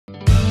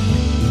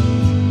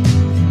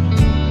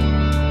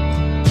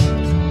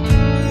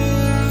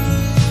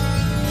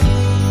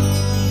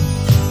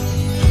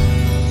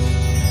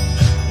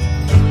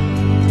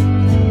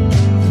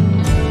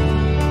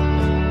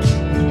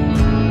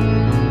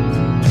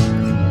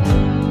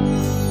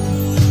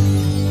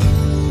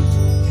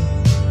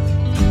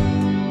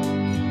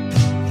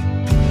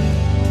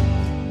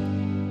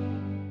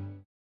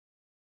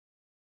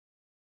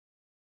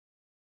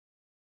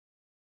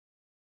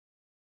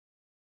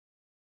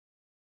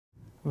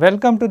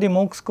Welcome to the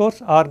MOOCs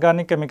course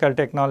Organic Chemical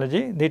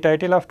Technology. The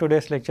title of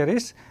today's lecture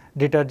is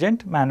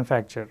Detergent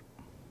Manufacture.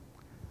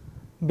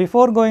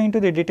 Before going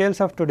into the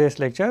details of today's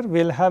lecture,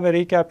 we will have a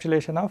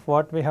recapitulation of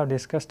what we have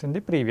discussed in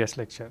the previous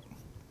lecture.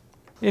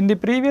 In the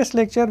previous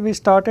lecture, we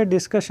started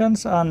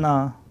discussions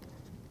on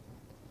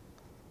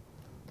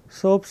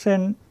soaps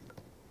and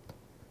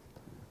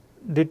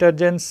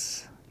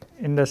detergents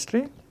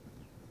industry,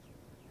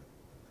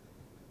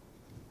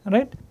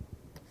 right.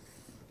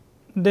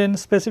 Then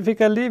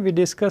specifically we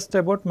discussed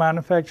about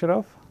manufacture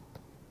of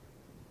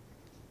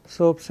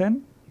soaps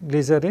and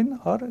glycerin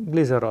or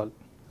glycerol.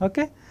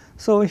 Okay.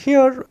 So,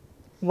 here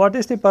what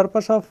is the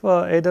purpose of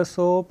either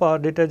soap or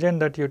detergent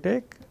that you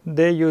take?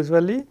 They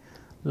usually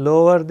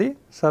lower the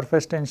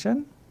surface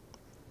tension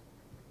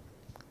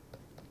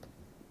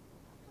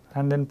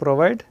and then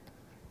provide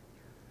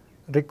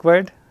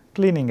required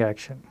cleaning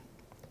action.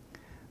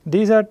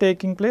 These are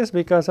taking place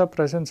because of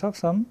presence of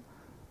some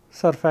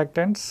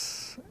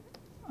surfactants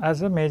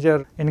as a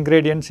major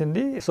ingredients in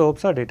the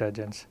soaps or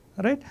detergents,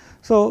 right.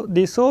 So,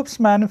 the soaps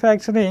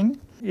manufacturing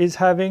is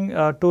having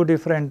two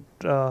different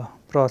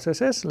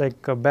processes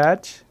like a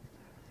batch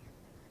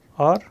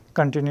or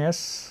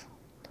continuous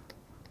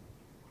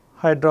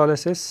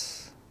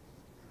hydrolysis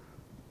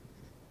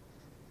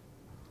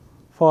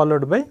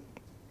followed by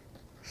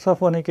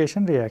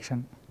sulfonication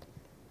reaction.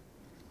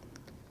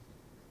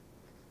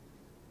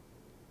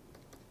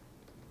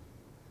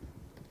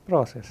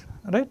 Process,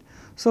 right.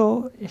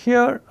 So,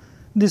 here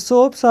the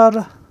soaps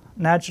are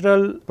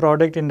natural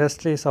product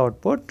industry's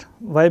output.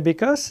 Why?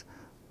 Because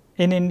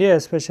in India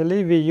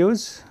especially we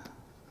use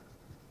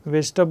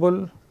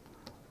vegetable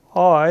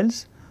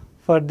oils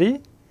for the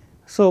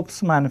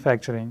soaps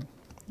manufacturing,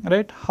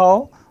 right.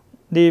 How?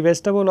 The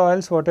vegetable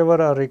oils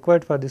whatever are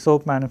required for the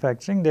soap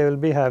manufacturing, they will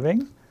be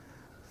having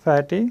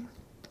fatty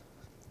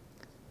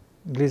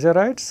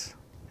glycerides.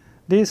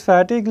 These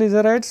fatty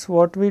glycerides,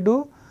 what we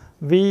do?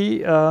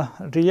 We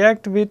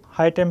react with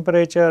high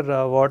temperature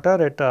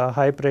water at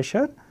high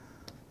pressure,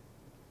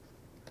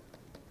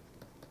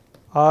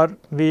 or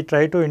we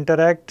try to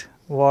interact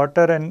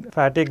water and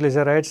fatty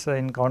glycerides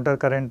in counter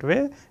current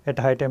way at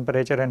high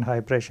temperature and high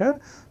pressure.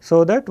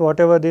 So, that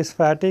whatever these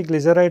fatty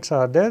glycerides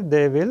are there,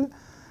 they will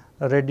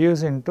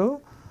reduce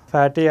into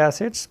fatty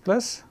acids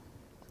plus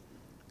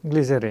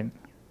glycerin,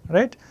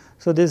 right.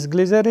 So, this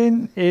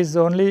glycerin is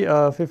only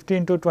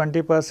 15 to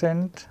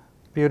 20%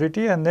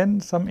 purity and then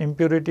some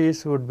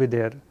impurities would be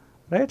there,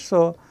 right.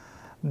 So,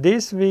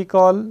 this we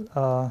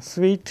call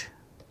sweet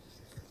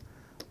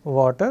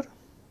water,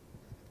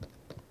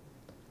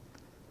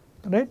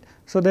 right.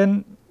 So,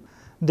 then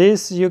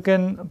this you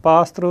can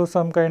pass through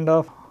some kind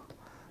of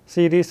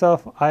series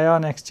of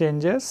ion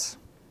exchanges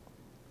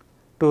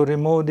to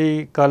remove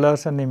the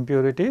colors and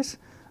impurities,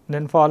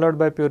 then followed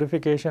by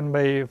purification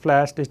by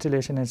flash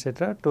distillation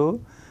etc.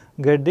 to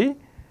get the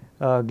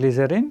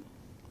glycerin,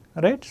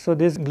 right. So,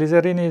 this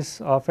glycerin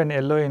is often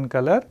yellow in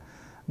color.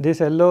 This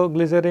yellow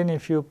glycerin,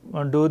 if you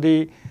do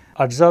the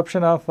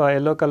adsorption of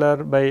yellow color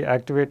by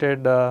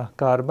activated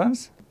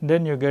carbons,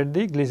 then you get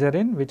the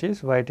glycerin which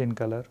is white in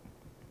color,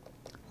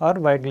 or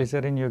white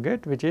glycerin you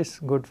get which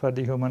is good for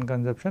the human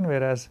consumption,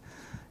 whereas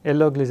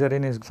yellow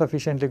glycerin is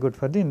sufficiently good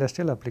for the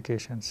industrial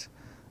applications,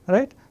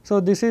 right. So,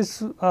 this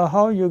is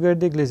how you get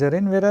the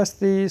glycerin, whereas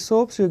the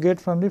soaps you get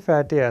from the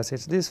fatty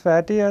acids. These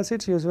fatty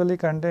acids usually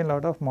contain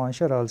lot of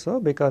moisture also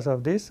because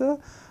of this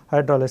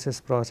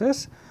hydrolysis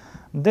process.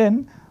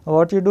 Then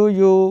what you do,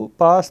 you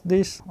pass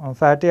this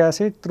fatty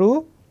acid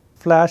through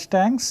flash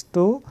tanks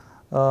to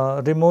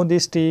remove the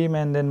steam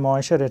and then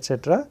moisture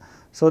etc.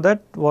 So,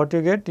 that what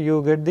you get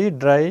the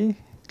dry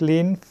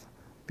clean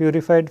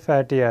purified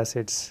fatty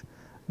acids.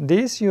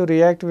 These you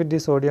react with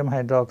the sodium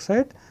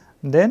hydroxide,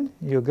 then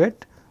you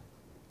get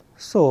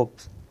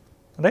soaps,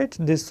 right.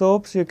 These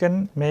soaps you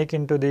can make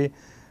into the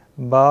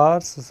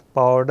bars,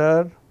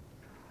 powder,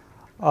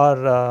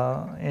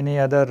 or any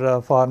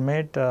other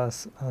format,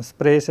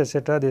 sprays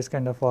etc. This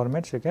kind of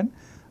formats you can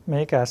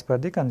make as per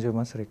the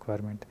consumer's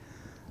requirement,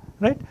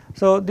 right.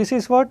 So, this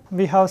is what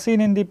we have seen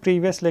in the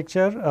previous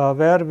lecture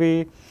where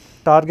we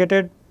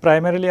targeted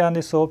primarily on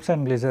the soaps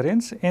and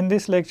glycerins. In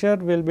this lecture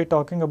we will be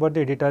talking about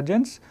the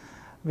detergents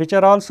which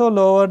are also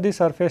lower the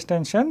surface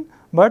tension,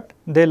 but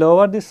they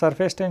lower the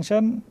surface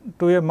tension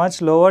to a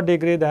much lower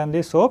degree than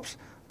the soaps,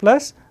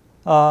 plus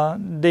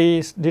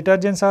these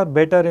detergents are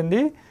better in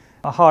the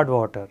hard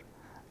water.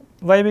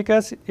 Why?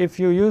 Because if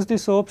you use the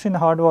soaps in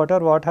hard water,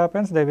 what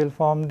happens? They will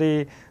form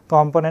the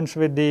components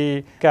with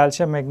the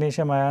calcium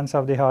magnesium ions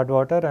of the hard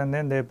water and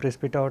then they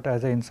precipitate out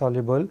as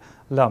insoluble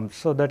lumps.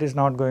 So, that is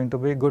not going to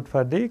be good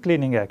for the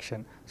cleaning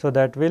action. So,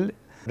 that will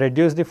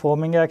reduce the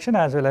foaming action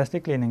as well as the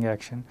cleaning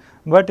action.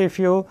 But if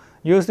you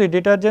use the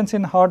detergents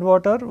in hard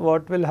water,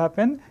 what will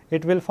happen?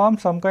 It will form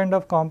some kind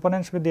of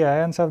components with the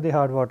ions of the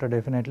hard water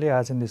definitely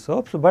as in the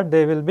soaps, but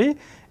they will be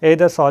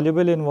either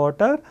soluble in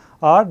water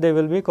or they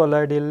will be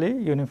colloidally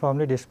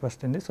uniformly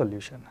dispersed in the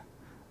solution,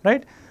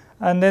 right.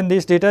 And then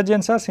these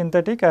detergents are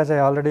synthetic as I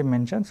already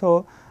mentioned.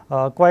 So,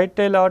 quite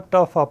a lot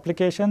of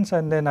applications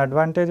and then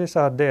advantages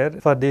are there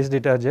for these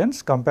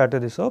detergents compared to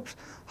the soaps.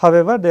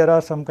 However, there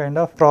are some kind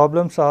of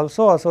problems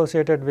also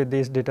associated with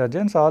these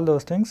detergents. All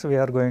those things we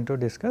are going to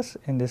discuss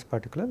in this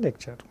particular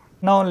lecture.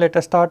 Now, let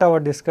us start our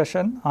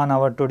discussion on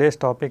our today's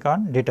topic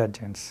on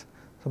detergents.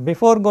 So,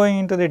 before going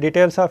into the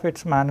details of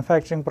its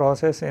manufacturing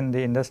process in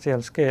the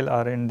industrial scale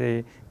or in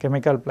the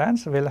chemical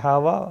plants, we will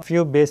have a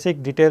few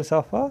basic details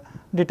of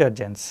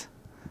detergents.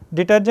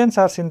 Detergents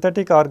are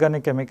synthetic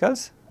organic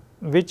chemicals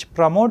which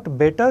promote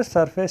better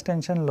surface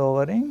tension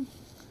lowering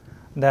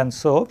than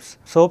soaps.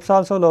 Soaps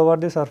also lower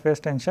the surface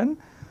tension,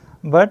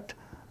 but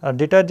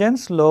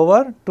detergents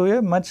lower to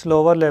a much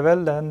lower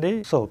level than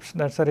the soaps.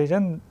 That is the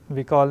reason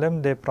we call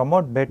them, they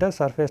promote better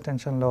surface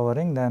tension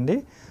lowering than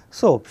the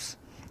soaps.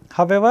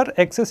 However,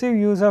 excessive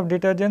use of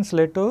detergents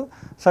led to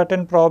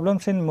certain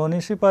problems in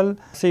municipal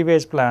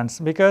sewage plants,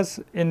 because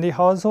in the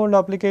household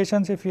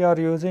applications, if you are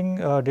using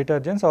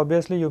detergents,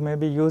 obviously you may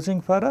be using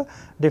for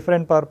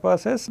different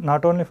purposes,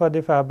 not only for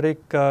the fabric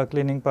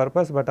cleaning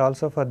purpose, but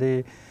also for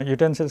the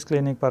utensils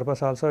cleaning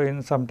purpose also.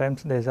 In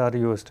sometimes these are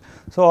used.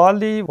 So, all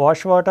the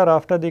wash water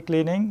after the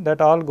cleaning,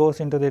 that all goes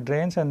into the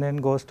drains and then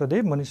goes to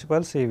the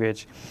municipal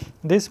sewage.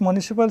 This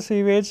municipal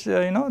sewage,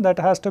 that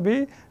has to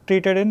be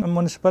treated in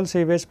municipal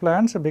sewage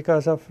plants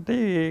because of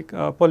the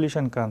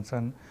pollution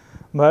concern.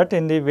 But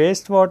in the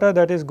wastewater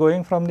that is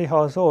going from the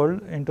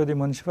household into the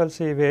municipal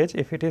sewage,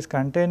 if it is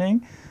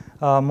containing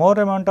more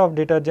amount of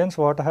detergents,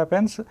 what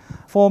happens?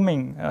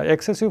 Foaming,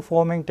 excessive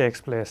foaming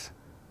takes place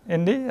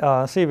in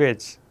the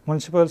sewage,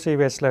 municipal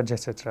sewage sludge,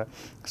 etc.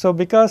 So,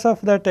 because of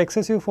that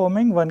excessive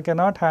foaming, one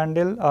cannot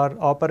handle or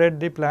operate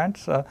the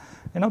plants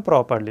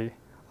properly.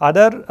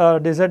 Other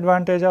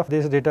disadvantage of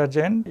this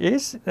detergent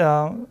is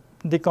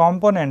the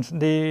components,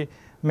 the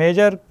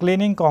major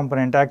cleaning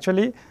component.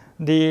 Actually,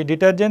 the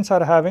detergents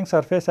are having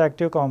surface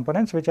active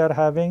components which are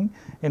having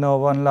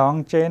one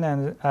long chain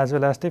and as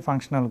well as the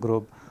functional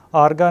group.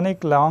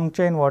 Organic long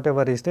chain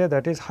whatever is there,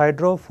 that is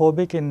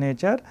hydrophobic in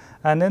nature,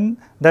 and then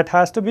that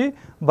has to be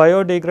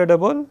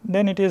biodegradable,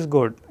 then it is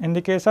good. In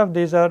the case of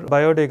these are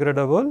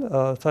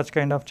biodegradable, such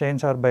kind of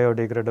chains are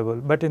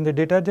biodegradable, but in the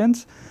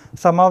detergents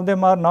some of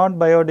them are not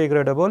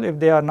biodegradable. If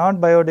they are not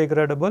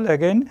biodegradable,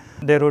 again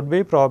there would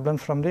be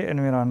problems from the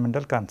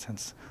environmental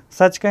concerns.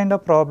 Such kind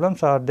of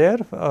problems are there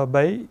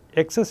by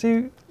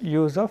excessive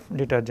use of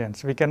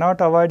detergents. We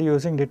cannot avoid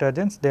using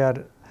detergents, they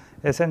are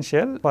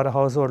essential for a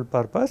household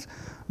purpose,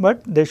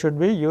 but they should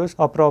be used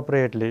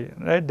appropriately,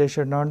 right. They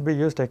should not be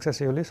used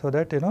excessively, so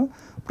that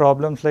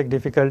problems like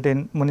difficulty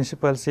in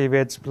municipal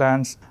sewage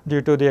plants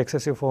due to the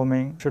excessive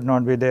foaming should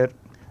not be there.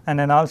 And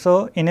then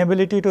also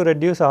inability to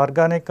reduce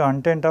organic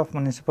content of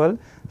municipal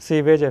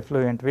sewage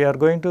effluent. We are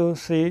going to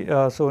see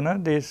sooner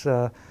this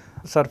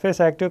surface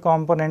active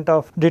component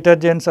of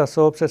detergents or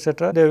soaps,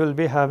 etc. They will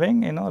be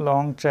having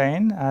long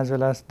chain as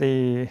well as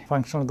the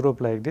functional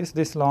group like this.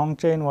 This long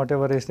chain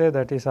whatever is there,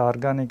 that is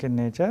organic in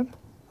nature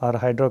or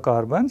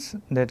hydrocarbons,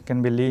 that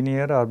can be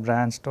linear or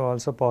branched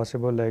also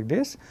possible like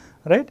this,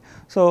 right.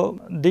 So,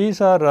 these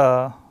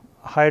are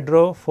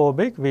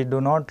hydrophobic, we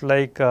do not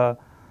like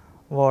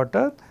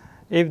water.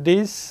 If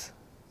these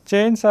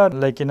chains are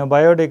like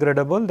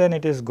biodegradable, then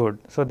it is good.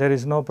 So, there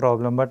is no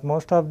problem, but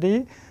most of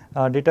the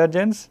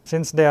detergents,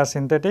 since they are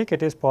synthetic,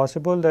 it is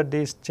possible that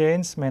these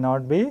chains may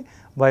not be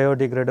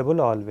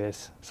biodegradable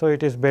always. So,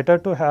 it is better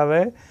to have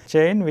a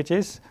chain which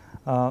is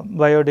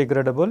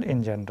biodegradable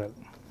in general,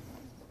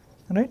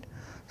 right.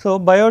 So,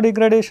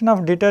 biodegradation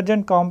of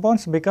detergent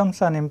compounds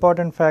becomes an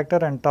important factor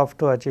and tough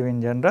to achieve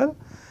in general.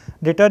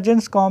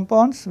 Detergents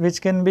compounds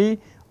which can be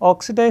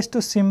oxidized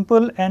to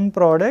simple end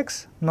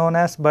products known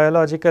as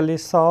biologically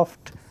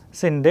soft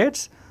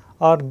syndates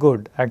are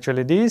good.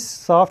 Actually, these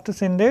soft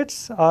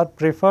syndates are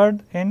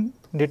preferred in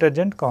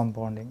detergent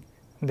compounding,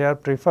 they are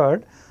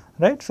preferred,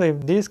 right. So,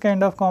 if these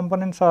kind of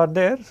components are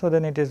there, so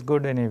then it is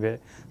good anyway.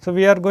 So,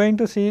 we are going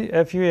to see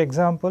a few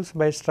examples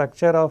by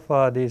structure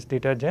of these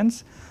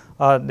detergents,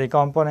 the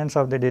components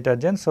of the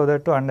detergents, so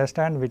that to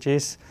understand which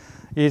is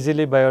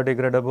easily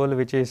biodegradable,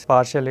 which is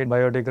partially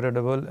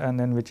biodegradable, and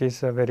then which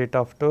is very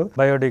tough to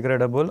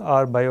biodegradable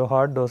or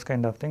biohard, those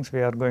kind of things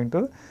we are going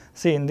to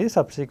see in the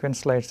subsequent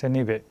slides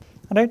anyway,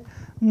 right.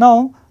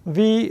 Now,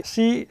 we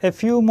see a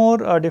few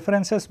more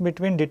differences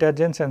between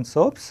detergents and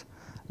soaps.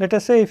 Let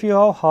us say if you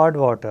have hard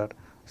water.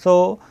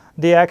 So,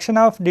 the action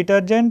of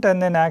detergent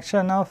and then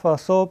action of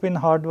soap in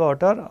hard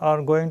water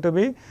are going to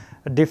be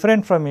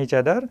different from each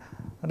other,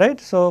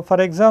 right. So,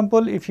 for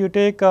example, if you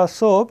take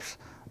soaps,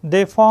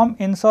 they form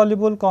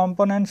insoluble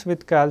components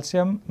with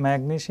calcium,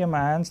 magnesium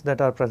ions that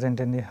are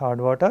present in the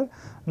hard water.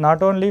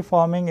 Not only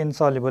forming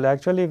insoluble,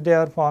 actually if they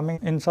are forming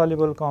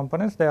insoluble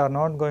components, they are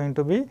not going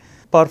to be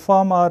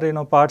perform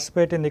or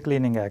participate in the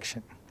cleaning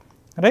action,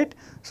 right.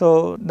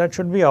 So, that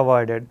should be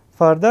avoided.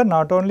 Further,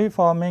 not only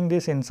forming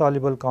these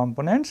insoluble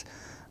components,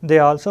 they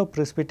also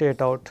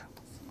precipitate out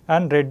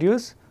and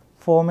reduce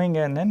foaming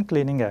and then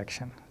cleaning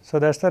action. So,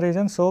 that is the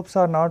reason soaps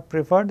are not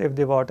preferred if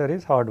the water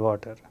is hard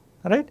water,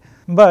 right.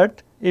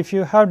 But if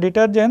you have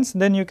detergents,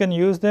 then you can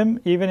use them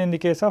even in the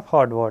case of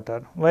hot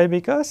water. Why?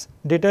 Because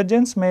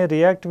detergents may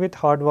react with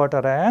hot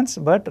water ions,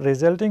 but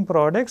resulting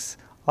products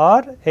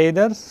are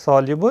either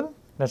soluble,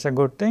 that is a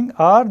good thing,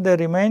 or they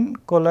remain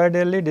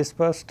colloidally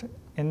dispersed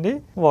in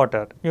the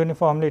water,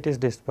 uniformly it is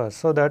dispersed.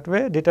 So, that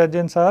way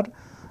detergents are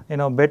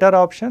better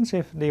options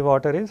if the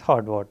water is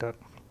hot water.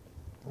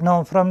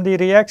 Now, from the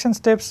reaction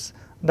steps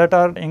that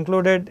are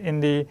included in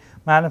the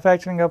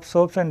manufacturing of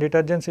soaps and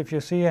detergents, if you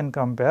see and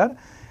compare,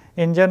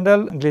 in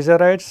general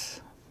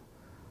glycerides,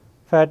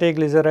 fatty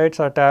glycerides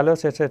or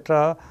tallows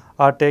etc.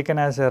 are taken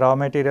as a raw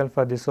material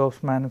for the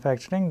soaps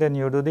manufacturing. Then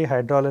you do the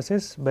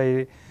hydrolysis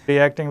by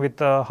reacting with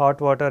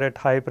hot water at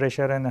high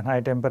pressure and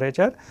high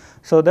temperature.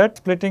 So, that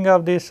splitting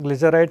of these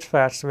glycerides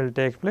fats will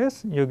take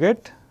place. You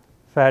get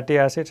fatty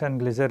acids and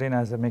glycerin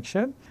as a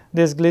mixture.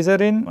 This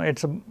glycerin,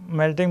 its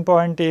melting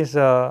point is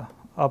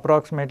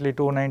approximately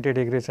 290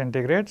 degrees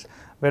centigrades,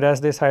 whereas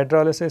this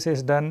hydrolysis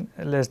is done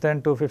less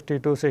than 250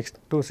 to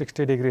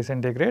 260 degrees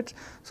centigrades.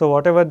 So,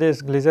 whatever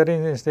this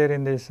glycerin is there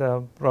in this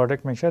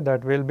product mixture,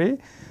 that will be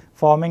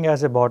forming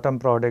as a bottom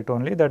product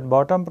only. That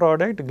bottom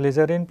product,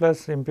 glycerin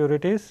plus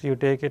impurities, you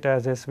take it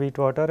as a sweet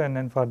water and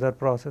then further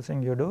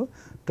processing you do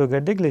to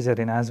get the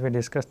glycerin, as we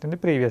discussed in the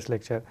previous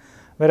lecture.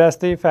 Whereas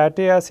the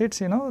fatty acids,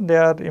 they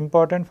are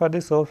important for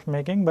the soap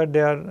making, but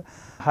they are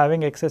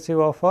having excessive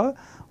of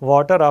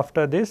water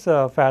after this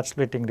fat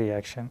splitting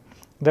reaction.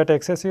 That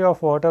excessive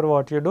of water,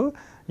 what you do,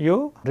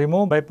 you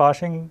remove by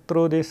passing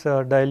through this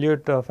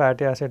dilute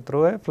fatty acid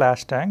through a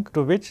flash tank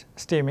to which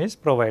steam is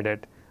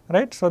provided,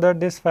 right. So,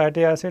 that this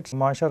fatty acids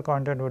moisture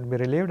content would be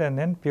relieved and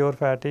then pure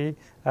fatty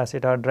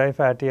acid or dry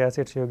fatty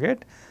acids you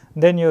get.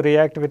 Then you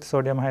react with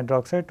sodium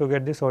hydroxide to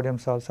get the sodium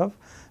salts of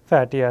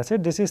fatty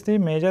acid. This is the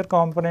major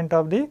component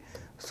of the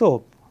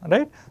soap,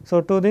 right.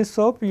 So, to this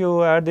soap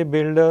you add the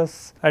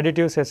builders,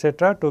 additives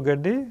etc. to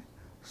get the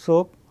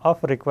soap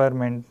of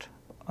requirement,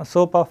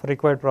 soap of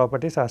required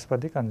properties as per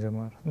the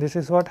consumer. This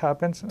is what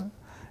happens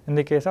in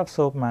the case of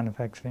soap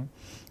manufacturing.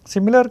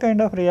 Similar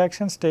kind of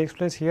reactions takes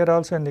place here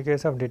also in the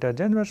case of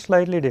detergent, but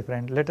slightly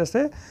different. Let us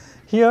say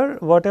here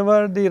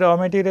whatever the raw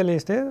material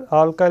is there,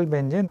 alkyl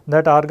benzene,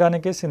 that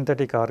organic is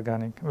synthetic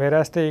organic,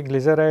 whereas the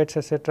glycerides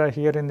etc.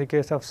 here in the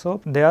case of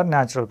soap, they are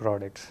natural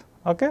products.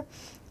 Okay.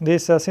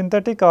 These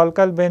synthetic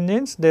alkyl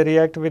benzenes, they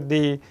react with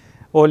the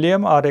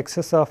oleum or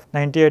excess of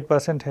 98%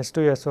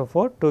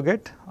 H2SO4 to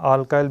get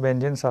alkyl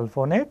benzene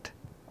sulfonate.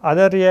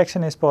 Other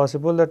reaction is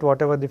possible, that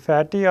whatever the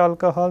fatty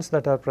alcohols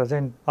that are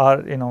present are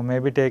may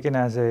be taken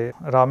as a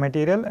raw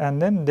material,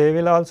 and then they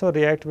will also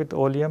react with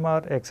oleum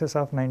or excess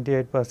of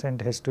 98%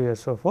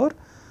 H2SO4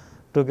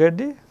 to get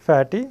the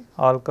fatty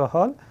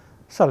alcohol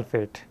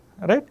sulfate,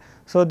 right.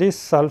 So, this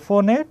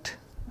sulfonate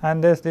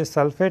and this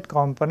sulfate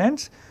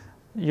components,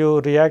 you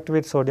react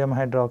with sodium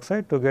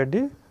hydroxide to get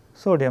the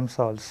sodium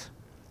salts.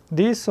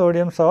 These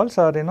sodium salts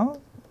are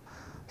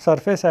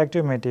surface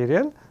active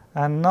material,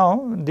 and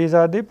now these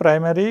are the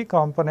primary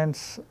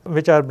components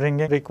which are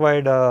bringing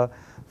required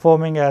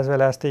foaming as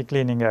well as the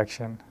cleaning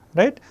action,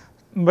 right.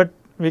 But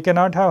we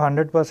cannot have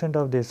 100%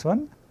 of this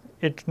one.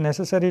 It is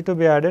necessary to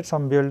be added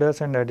some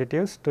builders and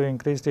additives to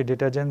increase the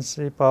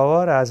detergency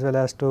power as well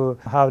as to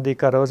have the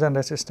corrosion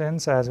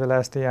resistance as well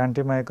as the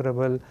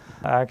antimicrobial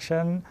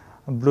action,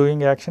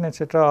 bluing action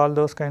etc. all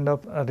those kind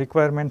of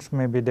requirements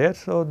may be there.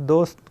 So,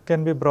 those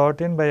can be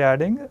brought in by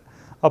adding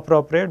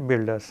appropriate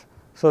builders.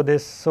 So,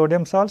 this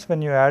sodium salts,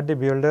 when you add the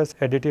builders,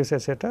 additives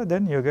etc.,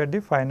 then you get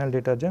the final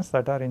detergents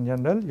that are in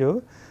general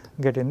you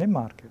get in the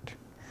market.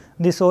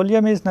 This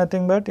oleum is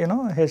nothing but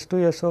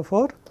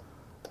H2SO4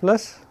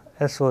 plus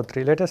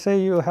SO3. Let us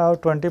say you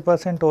have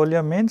 20%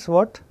 oleum, means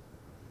what?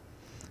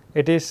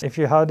 It is, if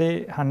you have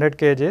the 100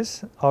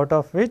 kgs, out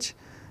of which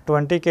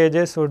 20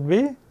 kgs would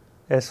be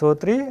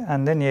SO3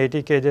 and then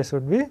 80 kgs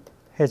would be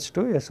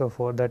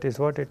H2SO4, that is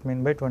what it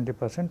means by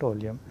 20%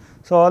 oleum.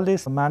 So, all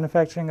this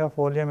manufacturing of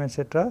oleum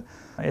etc.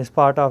 is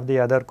part of the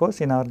other course,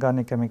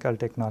 inorganic chemical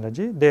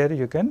technology. There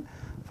you can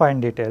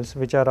find details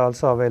which are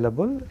also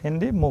available in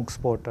the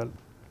MOOCs portal,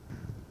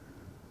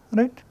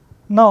 right.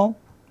 Now,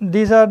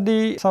 these are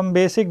the some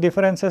basic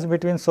differences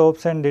between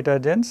soaps and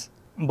detergents,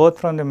 both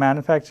from the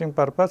manufacturing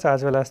purpose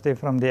as well as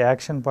from the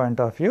action point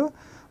of view.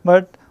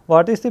 But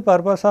what is the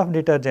purpose of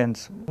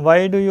detergents?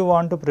 Why do you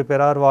want to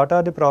prepare, or what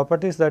are the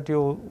properties that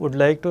you would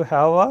like to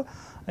have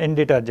in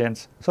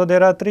detergents? So,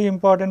 there are three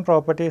important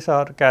properties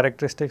or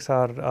characteristics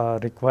are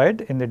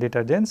required in the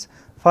detergents.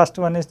 First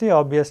one is the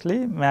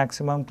obviously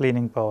maximum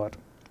cleaning power,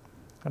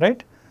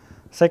 right.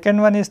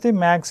 Second one is the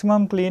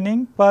maximum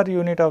cleaning per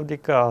unit of the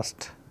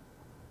cost.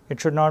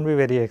 It should not be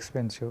very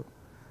expensive.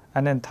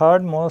 And then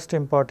third most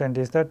important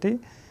is that the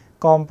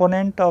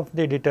component of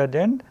the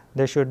detergent,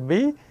 they should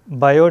be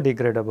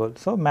biodegradable.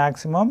 So,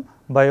 maximum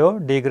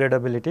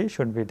biodegradability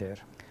should be there.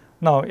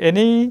 Now,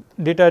 any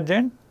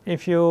detergent,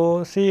 if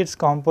you see its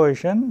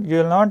composition, you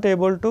will not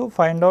able to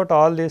find out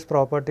all these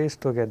properties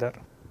together.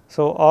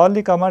 So, all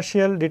the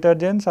commercial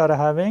detergents are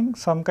having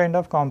some kind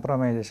of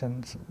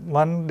compromisations.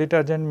 One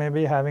detergent may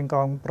be having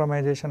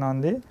compromisation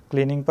on the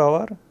cleaning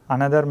power,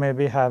 another may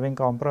be having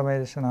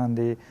compromisation on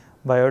the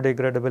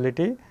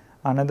biodegradability,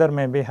 another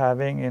may be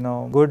having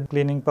good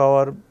cleaning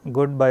power,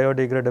 good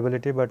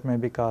biodegradability, but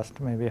maybe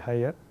cost may be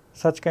higher.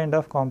 Such kind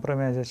of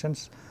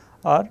compromisations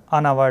are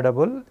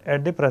unavoidable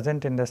at the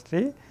present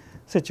industry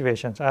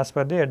situations, as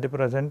per the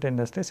present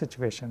industry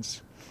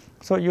situations.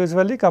 So,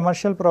 usually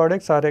commercial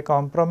products are a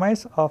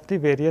compromise of the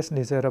various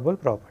desirable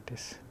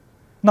properties.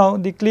 Now,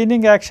 the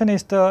cleaning action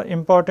is the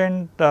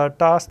important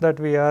task that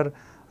we are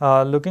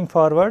looking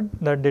forward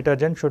that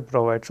detergent should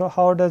provide. So,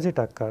 how does it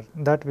occur?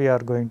 That we are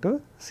going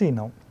to see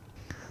now.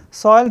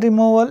 Soil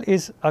removal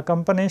is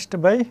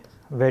accompanied by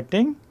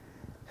wetting,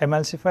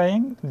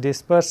 emulsifying,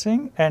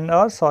 dispersing and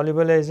or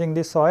solubilizing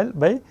the soil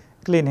by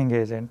cleaning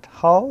agent.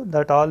 How,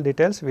 that all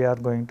details we are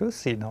going to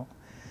see now.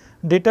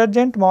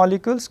 Detergent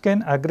molecules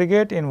can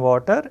aggregate in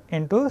water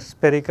into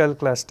spherical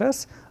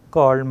clusters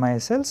called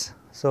micelles.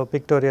 So,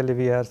 pictorially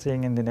we are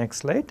seeing in the next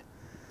slide,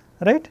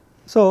 right.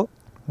 So,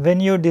 when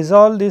you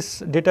dissolve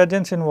these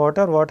detergents in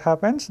water, what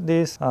happens?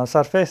 These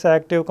surface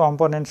active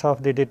components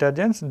of the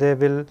detergents, they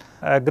will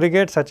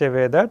aggregate such a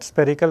way that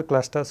spherical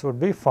clusters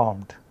would be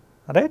formed,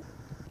 right.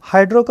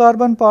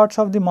 Hydrocarbon parts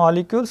of the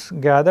molecules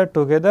gather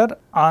together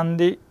on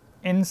the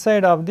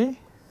inside of the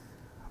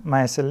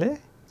micellae,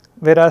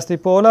 whereas the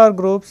polar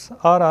groups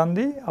are on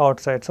the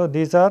outside. So,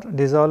 these are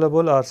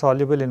dissolvable or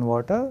soluble in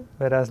water,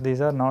 whereas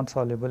these are not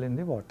soluble in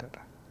the water.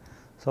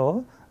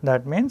 So,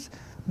 that means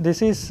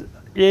this is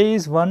A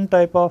is one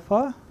type of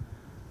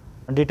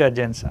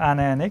detergents,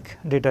 anionic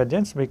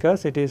detergents,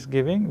 because it is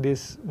giving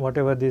this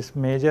whatever this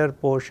major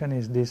portion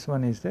is, this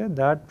one is there,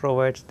 that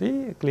provides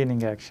the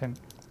cleaning action,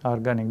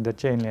 organic, the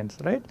chain lengths,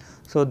 right.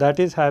 So, that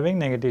is having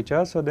negative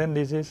charge. So, then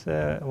this is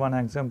one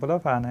example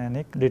of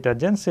anionic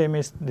detergent, same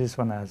is this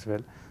one as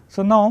well.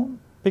 So, now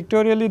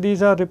pictorially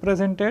these are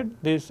represented,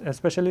 these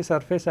especially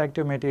surface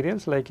active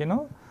materials like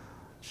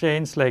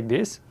chains like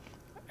this.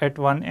 At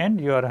one end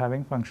you are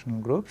having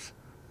functional groups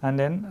and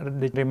then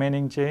the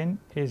remaining chain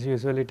is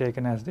usually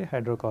taken as the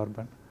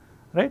hydrocarbon,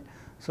 right.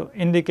 So,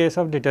 in the case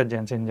of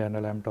detergents in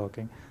general I am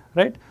talking,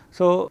 right.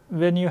 So,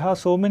 when you have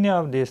so many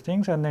of these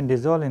things and then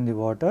dissolve in the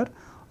water,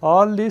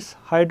 all these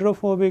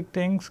hydrophobic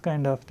things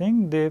kind of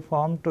thing, they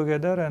form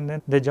together and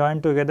then they join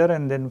together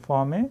and then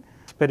form a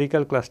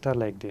spherical cluster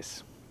like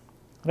this,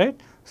 right.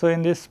 So,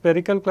 in this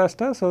spherical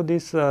cluster, so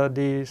this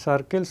the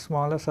circles,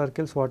 smaller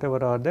circles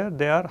whatever are there,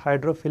 they are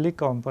hydrophilic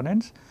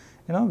components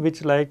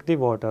which like the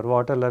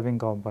water loving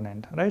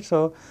component, right.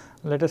 So,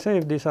 let us say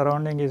if the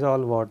surrounding is all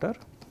water,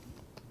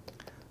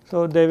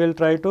 so they will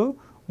try to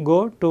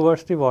go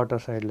towards the water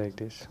side like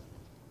this,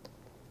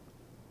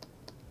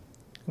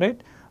 right.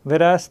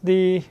 Whereas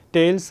the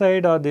tail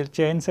side or the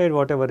chain side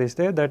whatever is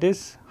there, that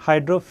is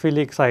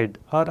hydrophilic side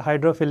or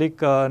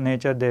hydrophilic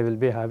nature they will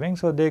be having.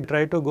 So, they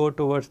try to go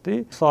towards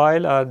the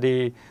soil or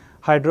the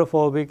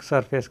hydrophobic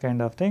surface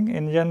kind of thing.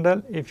 In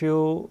general, if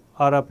you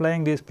are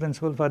applying this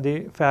principle for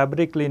the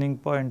fabric cleaning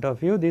point of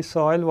view, the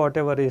soil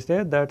whatever is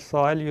there, that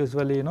soil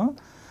usually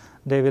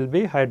they will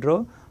be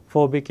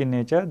hydrophobic in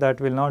nature, that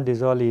will not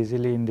dissolve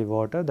easily in the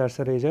water. That is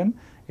the reason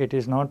it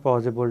is not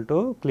possible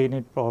to clean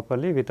it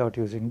properly without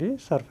using the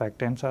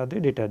surfactants or the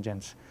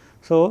detergents.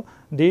 So,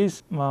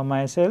 these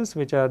micelles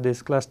which are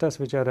these clusters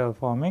which are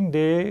forming,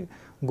 they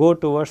go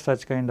towards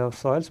such kind of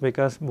soils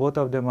because both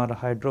of them are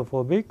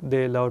hydrophobic,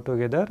 they love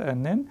together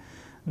and then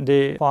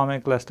they form a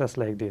clusters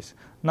like this.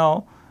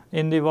 Now,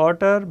 in the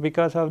water,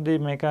 because of the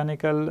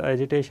mechanical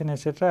agitation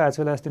etc., as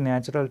well as the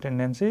natural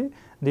tendency,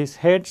 these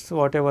heads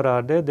whatever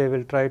are there, they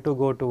will try to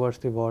go towards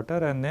the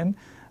water and then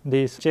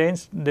these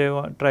chains they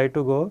try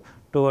to go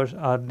towards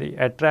or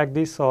attract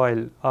the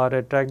soil or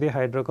attract the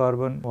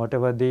hydrocarbon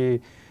whatever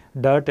the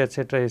dirt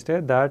etc. is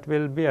there, that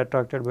will be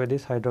attracted by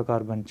this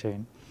hydrocarbon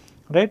chain,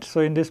 right.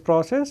 So, in this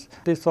process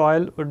the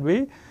soil would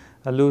be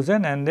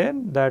loosened and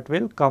then that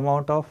will come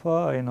out of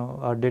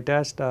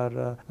detached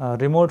or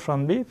removed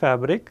from the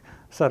fabric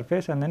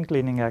surface and then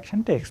cleaning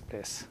action takes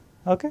place.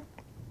 Okay.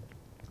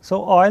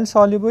 So, oil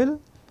soluble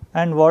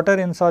and water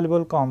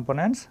insoluble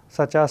components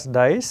such as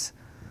dyes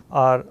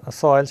or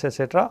soils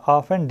etc.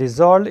 often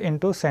dissolved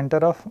into center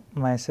of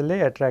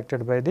micellae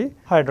attracted by the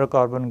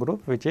hydrocarbon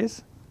group which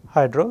is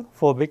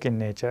hydrophobic in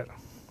nature.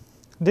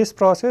 This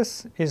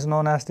process is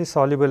known as the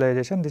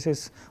solubilization. This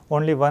is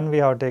only one we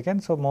have taken.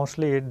 So,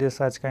 mostly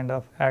such kind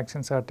of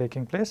actions are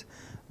taking place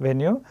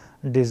when you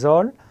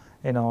dissolve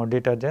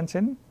detergents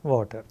in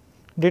water.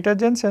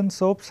 Detergents and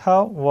soaps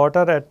have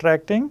water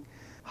attracting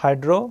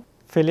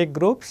hydrophilic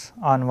groups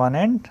on one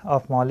end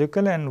of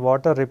molecule and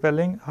water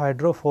repelling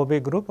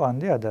hydrophobic group on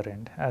the other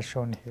end as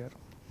shown here,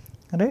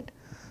 right.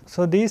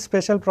 So, these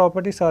special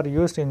properties are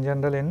used in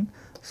general in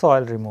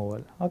soil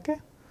removal. Okay.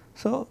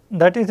 So,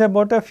 that is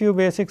about a few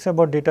basics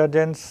about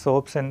detergents,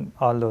 soaps and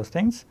all those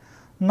things.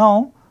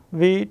 Now,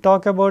 we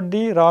talk about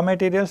the raw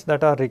materials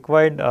that are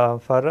required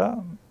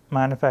for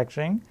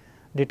manufacturing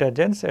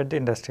detergents at the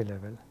industry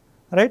level.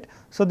 right.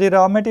 So, the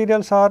raw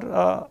materials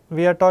are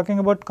we are talking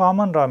about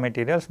common raw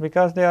materials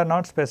because they are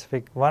not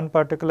specific. One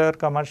particular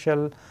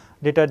commercial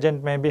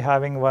detergent may be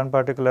having one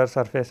particular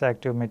surface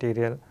active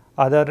material,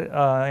 other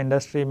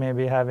industry may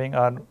be having,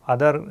 or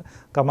other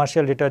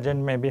commercial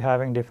detergent may be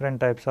having different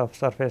types of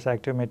surface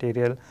active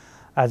material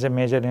as a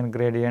major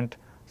ingredient.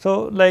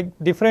 So, like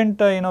different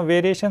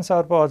variations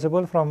are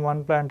possible from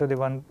one plant to the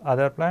one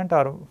other plant,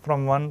 or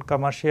from one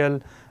commercial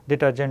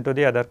detergent to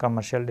the other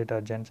commercial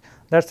detergents.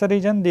 That is the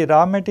reason the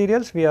raw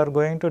materials we are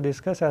going to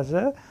discuss as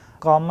a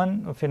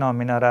common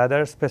phenomena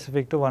rather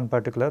specific to one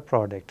particular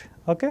product.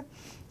 Okay.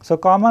 So,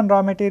 common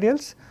raw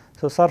materials,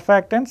 so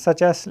surfactants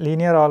such as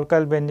linear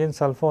alkyl benzene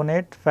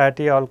sulfonate,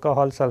 fatty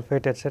alcohol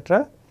sulfate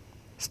etc.,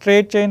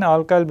 straight chain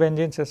alkyl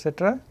benzenes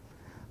etc.,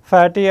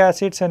 fatty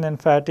acids and then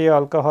fatty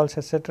alcohols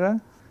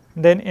etc.,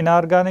 then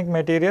inorganic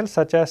materials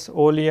such as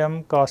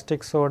oleum,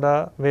 caustic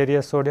soda,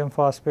 various sodium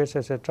phosphates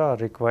etc. are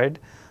required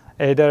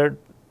either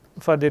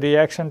for the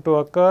reaction to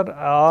occur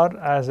or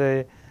as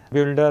a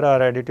builder or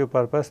additive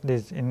purpose.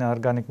 These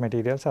inorganic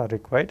materials are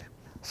required.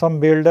 Some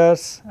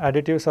builders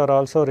additives are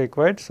also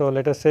required. So,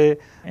 let us say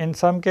in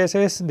some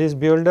cases these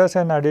builders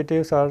and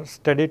additives are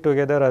studied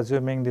together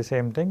assuming the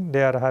same thing,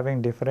 they are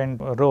having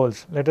different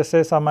roles. Let us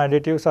say some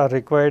additives are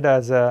required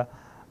as a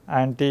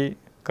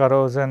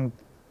anti-corrosion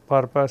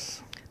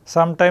purpose.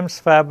 Sometimes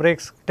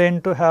fabrics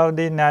tend to have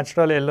the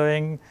natural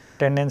yellowing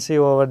tendency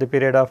over the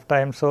period of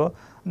time. So,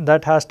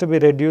 that has to be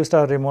reduced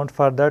or removed.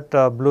 For that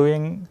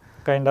bluing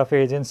kind of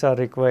agents are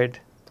required.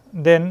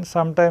 Then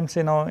sometimes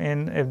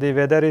if the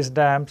weather is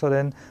damp, so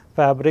then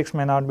fabrics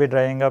may not be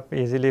drying up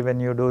easily when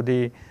you do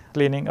the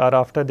cleaning or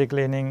after the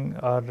cleaning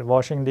or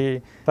washing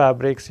the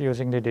fabrics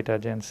using the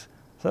detergents.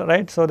 So,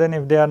 right. So, then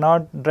if they are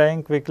not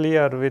drying quickly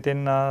or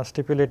within a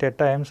stipulated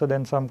time, so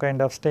then some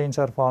kind of stains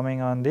are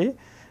forming on the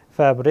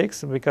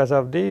fabrics because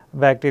of the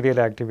bacterial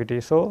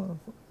activity. So,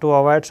 to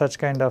avoid such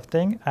kind of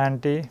thing,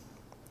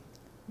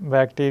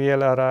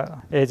 antibacterial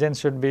or agents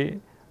should be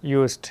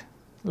used.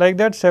 Like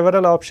that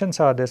several options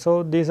are there.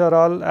 So, these are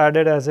all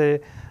added as a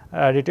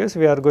additives,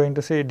 we are going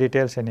to see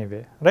details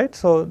anyway, right.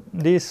 So,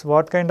 these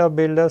what kind of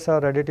builders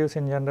or additives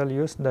in general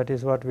used, that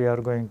is what we are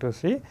going to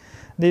see.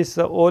 This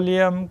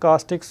oleum,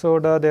 caustic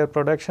soda, their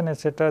production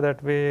etc.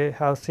 that we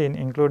have seen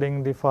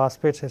including the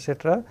phosphates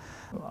etc.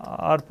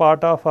 are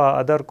part of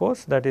other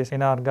course, that is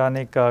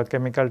inorganic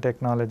chemical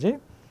technology.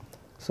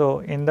 So,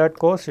 in that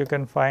course you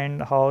can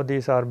find how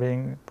these are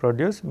being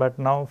produced, but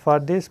now for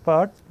this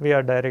part we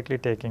are directly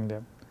taking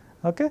them.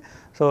 Okay.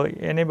 So,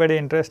 anybody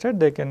interested,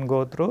 they can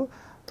go through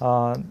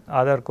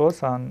other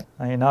course on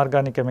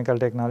inorganic chemical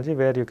technology,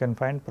 where you can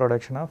find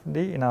production of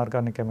the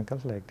inorganic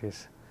chemicals like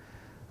this,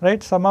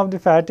 right. Some of the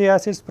fatty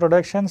acids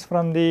productions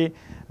from the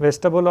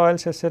vegetable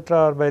oils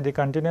etc. or by the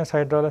continuous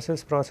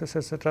hydrolysis process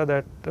etc.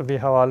 that we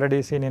have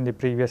already seen in the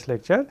previous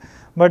lecture,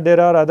 but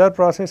there are other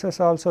processes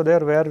also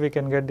there where we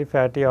can get the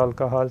fatty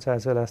alcohols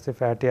as well as the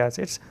fatty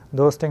acids.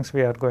 Those things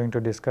we are going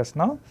to discuss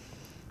now,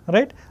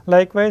 right.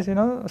 Likewise,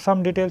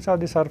 some details of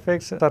the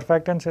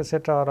surfactants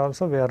etc. are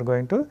also we are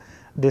going to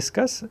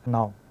discuss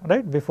now,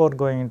 right, before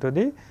going into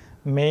the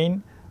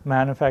main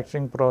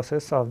manufacturing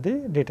process of the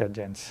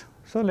detergents.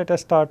 So, let us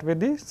start with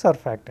the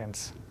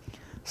surfactants.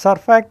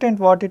 Surfactant,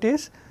 what it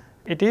is?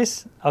 It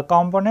is a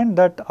component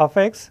that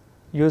affects,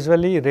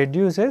 usually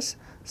reduces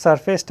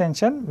surface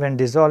tension when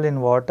dissolved in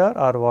water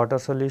or water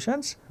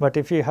solutions, but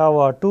if you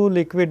have two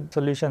liquid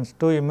solutions,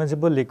 two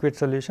immiscible liquid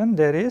solution,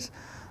 there is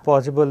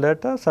possible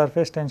that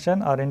surface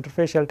tension or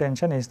interfacial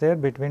tension is there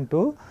between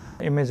two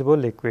immiscible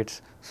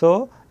liquids.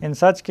 So, in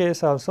such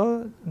case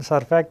also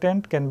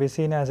surfactant can be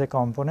seen as a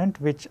component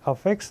which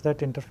affects that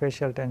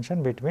interfacial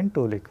tension between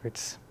two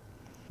liquids.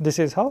 This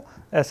is how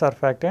a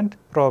surfactant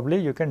probably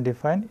you can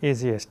define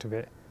easiest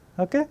way.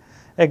 Okay.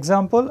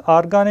 Example,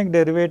 organic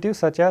derivatives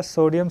such as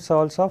sodium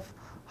salts of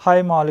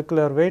high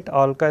molecular weight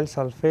alkyl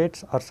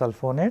sulfates or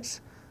sulfonates,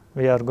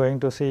 we are going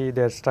to see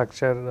their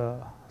structure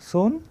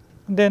soon.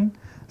 Then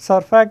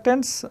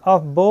surfactants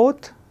of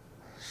both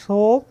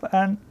soap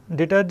and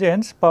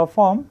detergents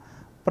perform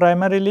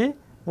primarily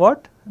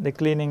what? The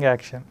cleaning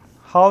action.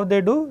 How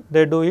they do?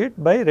 They do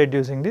it by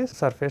reducing the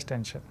surface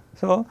tension.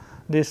 So,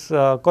 this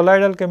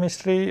colloidal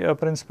chemistry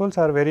principles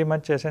are very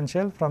much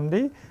essential from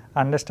the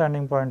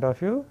understanding point of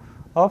view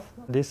of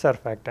these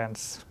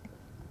surfactants.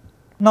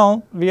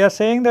 Now, we are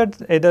saying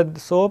that either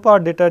soap or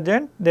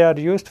detergent, they are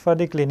used for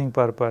the cleaning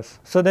purpose.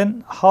 So,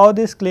 then how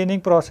this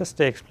cleaning process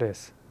takes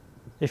place?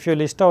 If you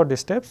list out the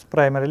steps,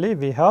 primarily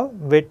we have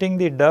wetting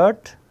the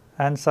dirt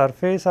and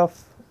surface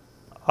of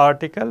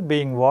article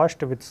being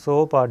washed with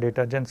soap or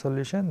detergent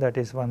solution, that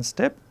is one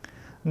step.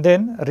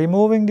 Then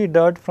removing the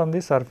dirt from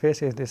the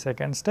surface is the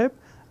second step,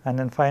 and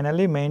then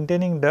finally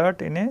maintaining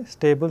dirt in a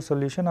stable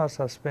solution or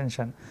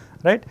suspension,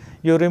 right.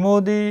 You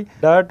remove the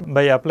dirt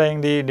by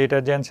applying the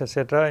detergents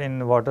etc.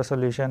 in water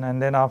solution,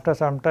 and then after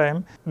some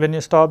time when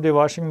you stop the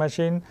washing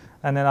machine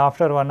and then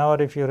after 1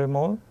 hour if you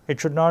remove, it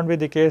should not be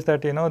the case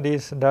that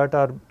these dirt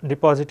are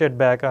deposited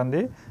back on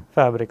the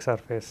fabric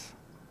surface,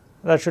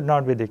 that should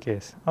not be the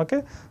case.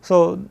 Okay.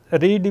 So,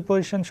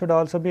 redeposition should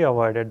also be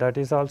avoided, that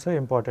is also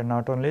important,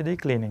 not only the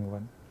cleaning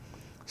one.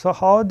 So,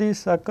 how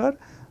these occur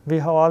we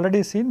have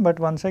already seen, but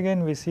once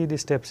again we see the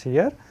steps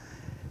here.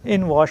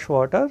 In wash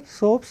water,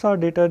 soaps or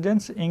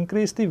detergents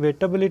increase the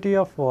wettability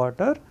of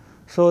water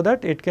so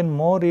that it can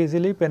more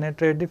easily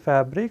penetrate the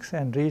fabrics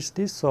and reach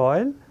the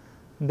soil,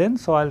 then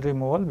soil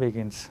removal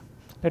begins.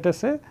 Let us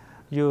say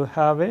you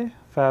have a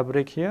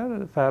fabric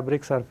here,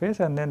 fabric surface,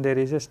 and then there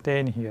is a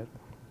stain here,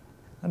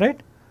 right.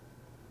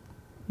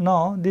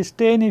 Now, the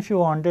stain if you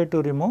wanted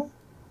to remove,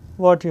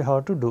 what you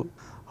have to do,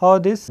 how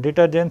these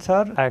detergents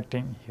are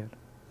acting here,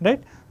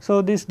 right.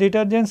 So, these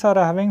detergents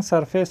are having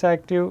surface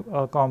active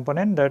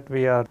component that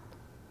we are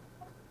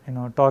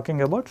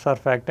talking about,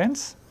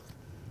 surfactants,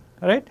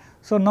 right.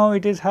 So, now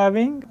it is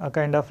having a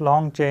kind of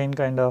long chain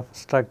kind of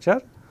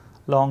structure,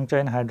 long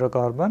chain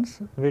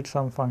hydrocarbons with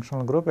some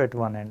functional group at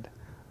one end,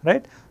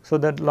 right. So,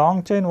 that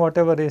long chain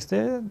whatever is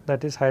there,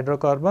 that is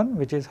hydrocarbon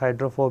which is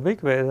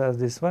hydrophobic, whereas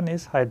this one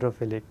is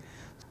hydrophilic.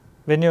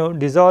 When you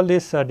dissolve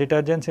these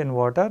detergents in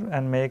water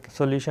and make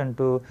solution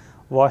to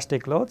wash the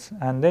clothes,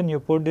 and then you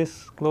put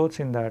these clothes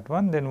in that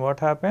one, then what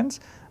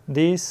happens,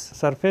 these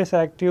surface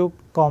active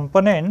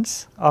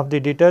components of the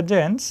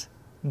detergents,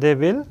 they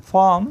will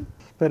form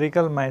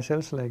spherical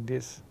micelles like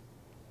this,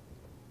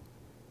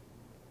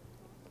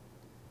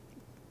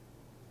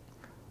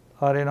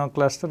 or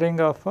clustering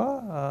of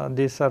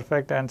these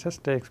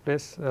surfactants takes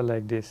place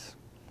like this,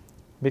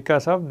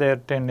 because of their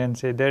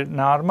tendency. Their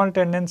normal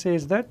tendency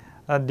is that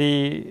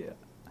the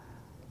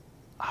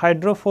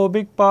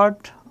hydrophobic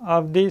part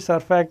of the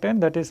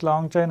surfactant, that is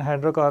long chain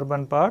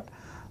hydrocarbon part,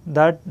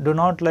 that do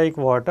not like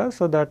water.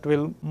 So, that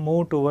will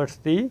move towards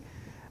the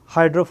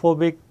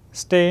hydrophobic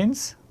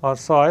stains or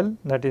soil,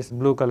 that is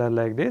blue color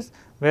like this,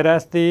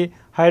 whereas the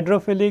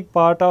hydrophilic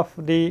part of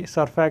the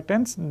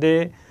surfactants,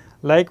 they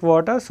like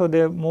water. So,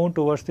 they move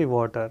towards the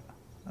water,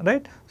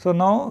 right. So,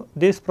 now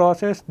this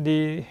process,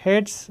 the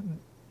heads,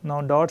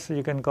 now dots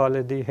you can call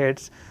it the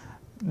heads,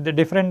 the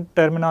different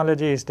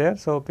terminology is there.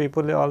 So,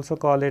 people also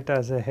call it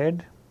as a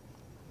head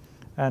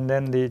and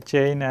then the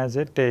chain as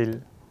a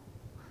tail,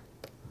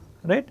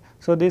 right.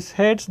 So, these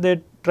heads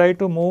they try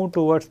to move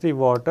towards the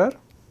water,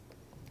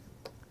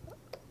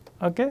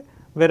 okay,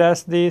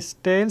 whereas these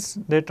tails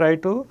they try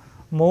to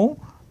move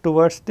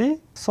towards the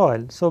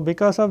soil. So,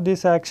 because of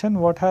this action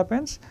what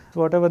happens,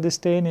 whatever the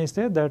stain is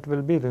there, that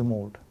will be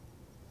removed,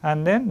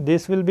 and then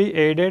this will be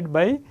aided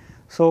by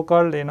so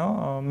called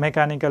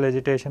mechanical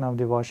agitation of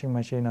the washing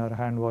machine or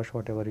hand wash,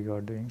 whatever you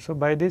are doing. So,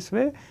 by this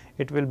way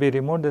it will be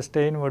removed, the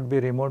stain would be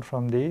removed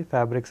from the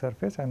fabric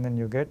surface, and then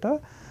you get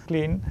a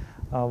clean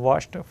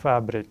washed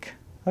fabric.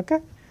 Okay.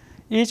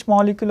 Each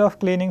molecule of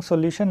cleaning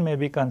solution may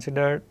be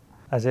considered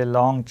as a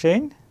long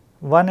chain.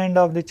 One end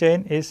of the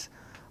chain is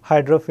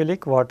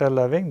hydrophilic water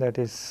loving, that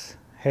is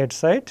head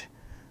side,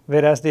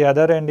 whereas the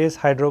other end is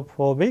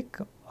hydrophobic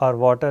or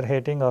water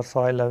hating or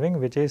soil loving,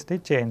 which is the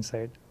chain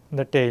side,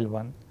 the tail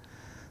one.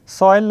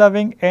 Soil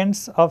loving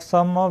ends of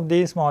some of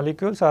these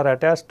molecules are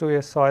attached to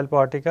a soil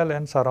particle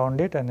and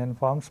surround it and then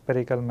form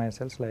spherical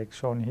micelles like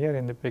shown here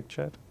in the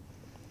picture.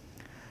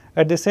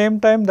 At the same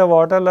time, the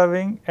water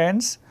loving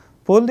ends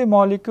pull the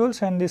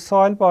molecules and the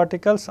soil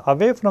particles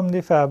away from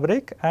the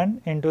fabric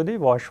and into the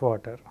wash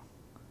water,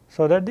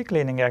 so that the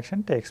cleaning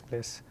action takes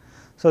place.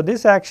 So,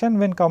 this action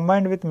when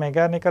combined with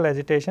mechanical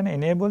agitation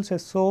enables a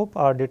soap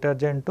or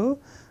detergent to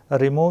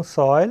remove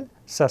soil,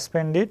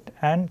 suspend it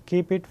and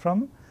keep it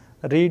from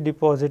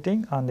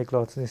redepositing on the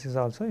clothes. This is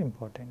also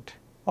important.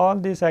 All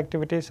these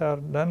activities are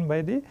done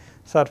by the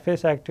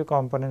surface active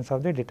components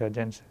of the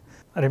detergents.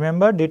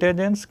 Remember,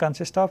 detergents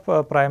consist of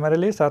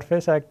primarily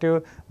surface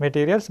active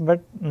materials, but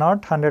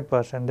not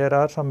 100%. There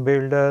are some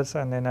builders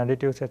and then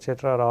additives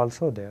etc. are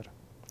also there.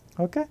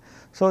 Okay.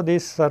 So,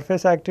 this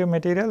surface active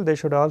material they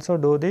should also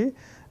do the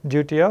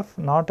duty of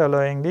not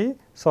allowing the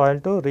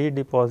soil to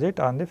redeposit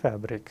on the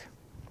fabric.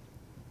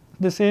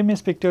 The same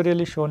is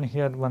pictorially shown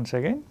here once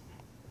again.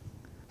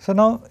 So,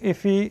 now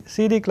if we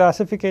see the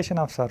classification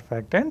of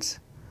surfactants,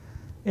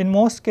 in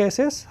most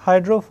cases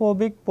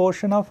hydrophobic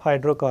portion of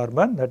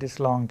hydrocarbon, that is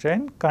long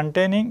chain,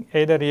 containing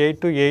either 8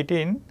 to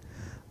 18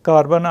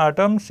 carbon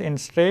atoms in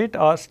straight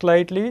or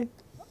slightly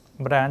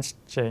branched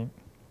chain.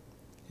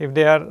 If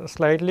they are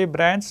slightly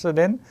branched, so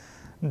then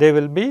they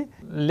will be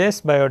less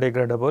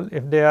biodegradable.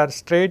 If they are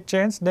straight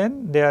chains,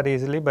 then they are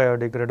easily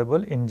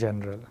biodegradable in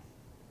general.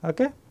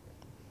 Okay.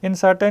 In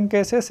certain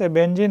cases, a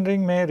benzene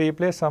ring may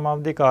replace some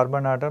of the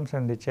carbon atoms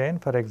in the chain,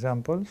 for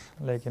examples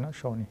like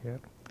shown here,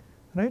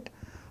 right.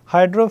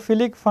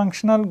 Hydrophilic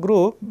functional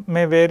group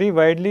may vary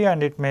widely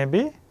and it may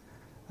be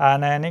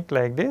anionic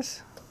like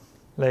this,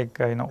 like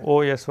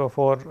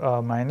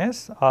OSO4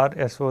 minus or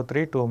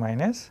SO3 2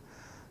 minus,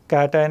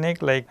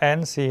 cationic like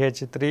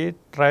NCH3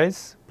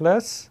 tris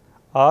plus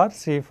or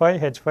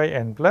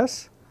C5H5N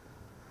plus,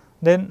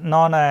 then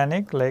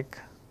non-ionic like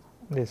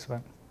this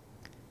one.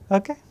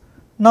 Okay.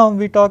 Now,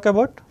 we talk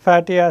about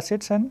fatty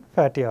acids and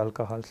fatty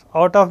alcohols.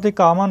 Out of the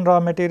common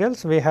raw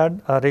materials, we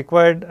had a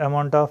required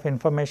amount of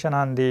information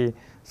on the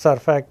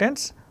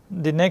surfactants.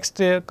 The next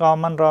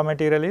common raw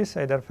material is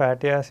either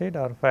fatty acid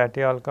or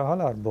fatty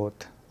alcohol or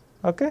both.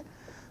 Okay.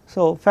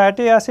 So,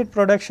 fatty acid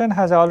production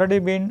has already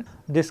been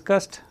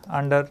discussed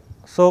under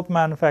soap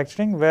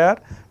manufacturing, where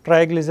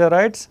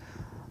triglycerides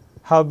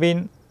have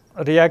been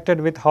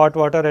reacted with hot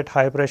water at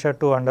high pressure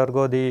to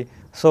undergo the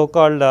so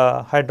called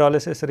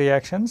hydrolysis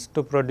reactions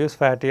to produce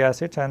fatty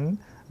acids and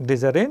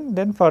glycerin.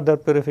 Then further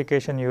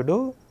purification you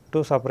do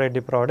to separate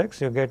the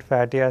products, you get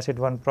fatty acid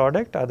one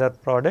product, other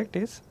product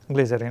is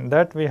glycerin,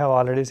 that we have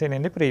already seen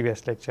in the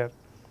previous lecture.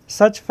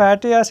 Such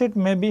fatty acid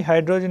may be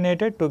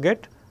hydrogenated to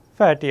get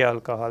fatty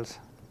alcohols.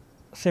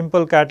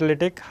 Simple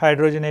catalytic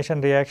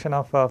hydrogenation reaction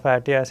of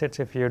fatty acids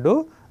if you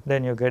do,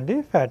 then you get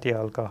the fatty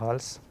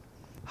alcohols.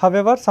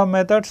 However, some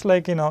methods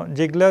like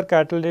Ziegler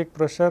catalytic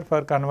procedure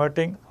for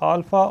converting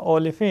alpha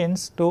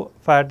olefins to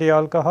fatty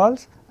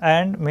alcohols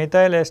and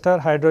methyl ester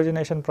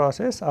hydrogenation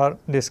process are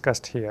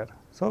discussed here.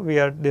 So, we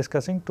are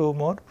discussing two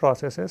more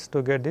processes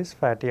to get these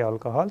fatty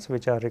alcohols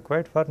which are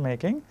required for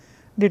making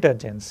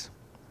detergents.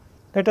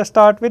 Let us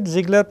start with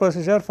Ziegler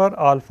procedure for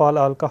alpha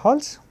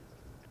alcohols.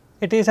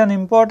 It is an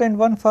important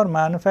one for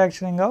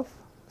manufacturing of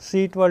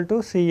C12 to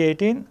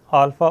C18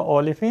 alpha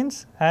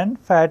olefins and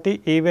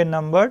fatty even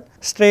numbered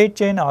straight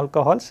chain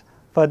alcohols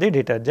for the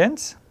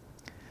detergents.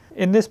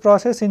 In this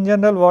process, in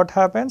general, what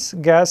happens?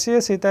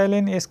 Gaseous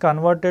ethylene is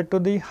converted to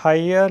the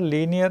higher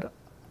linear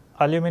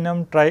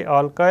aluminum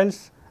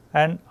trialkyls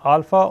and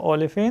alpha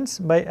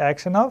olefins by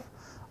action of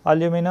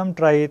aluminum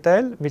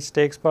triethyl, which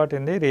takes part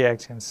in the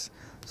reactions.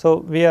 So,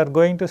 we are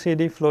going to see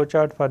the flow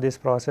chart for this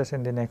process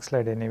in the next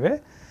slide anyway.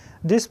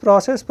 This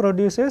process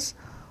produces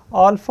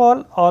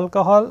alpha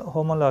alcohol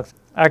homologs.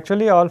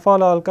 Actually, alpha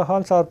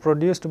alcohols are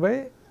produced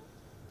by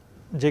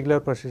Ziegler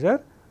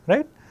procedure,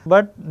 right?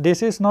 But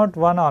this is not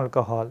one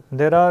alcohol.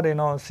 There are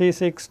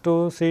C6 to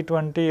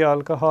C20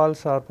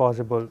 alcohols are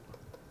possible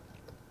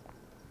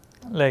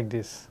like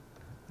this,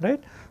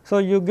 right? So,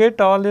 you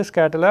get all these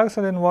catalogs,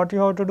 so then what you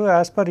have to do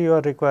as per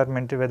your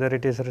requirement, whether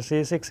it is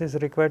C6 is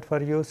required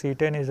for you,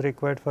 C10 is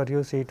required for you,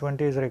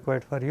 C20 is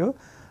required for you,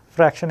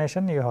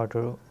 fractionation you have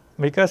to do,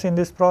 because in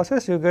this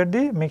process you get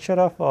the mixture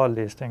of all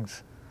these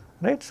things,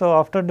 right. So,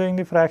 after doing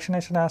the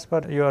fractionation as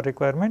per your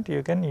requirement,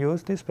 you can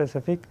use the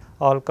specific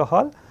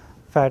alcohol,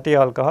 fatty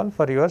alcohol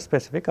for your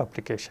specific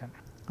application.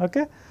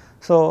 Okay.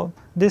 So,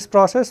 this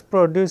process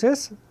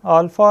produces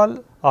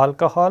alpha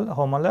alcohol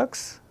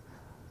homologs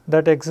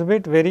that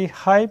exhibit very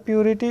high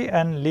purity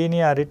and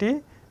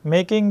linearity,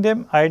 making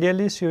them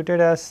ideally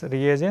suited as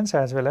reagents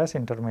as well as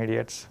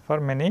intermediates for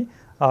many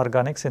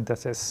organic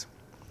synthesis.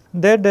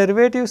 Their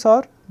derivatives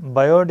are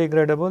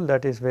biodegradable,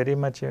 that is very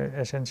much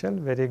essential,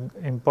 very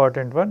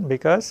important one,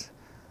 because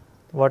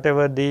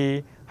whatever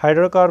the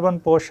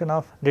hydrocarbon portion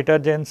of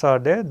detergents are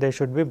there, they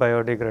should be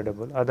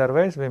biodegradable,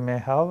 otherwise we may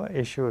have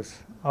issues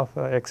of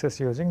excess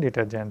using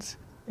detergents.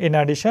 In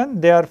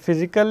addition, they are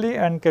physically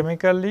and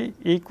chemically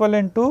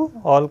equivalent to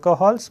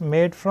alcohols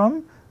made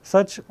from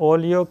such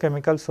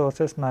oleochemical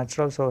sources,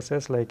 natural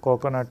sources like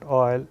coconut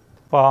oil,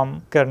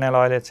 palm kernel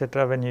oil,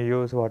 etc. When you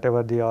use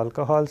whatever the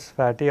alcohols,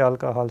 fatty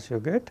alcohols you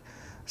get,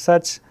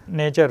 such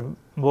nature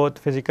both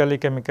physically,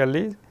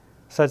 chemically,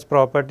 such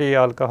property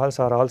alcohols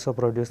are also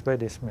produced by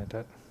this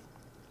method.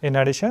 In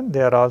addition,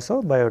 they are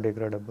also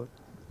biodegradable.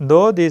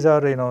 Though these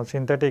are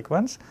synthetic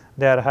ones,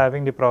 they are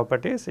having the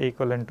properties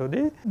equivalent to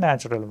the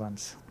natural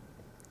ones.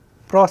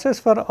 Process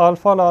for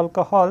alpha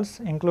alcohols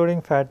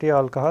including fatty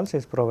alcohols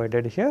is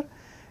provided here.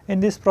 In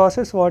this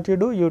process, what you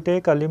do? You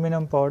take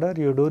aluminum powder,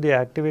 you do the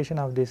activation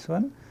of this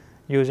one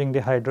using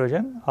the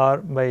hydrogen or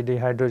by the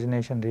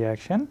hydrogenation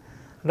reaction,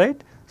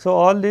 right. So,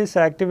 all this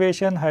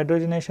activation,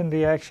 hydrogenation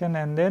reaction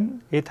and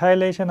then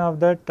ethylation of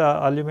that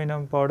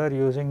aluminum powder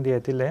using the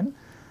ethylene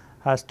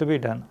has to be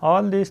done.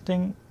 All these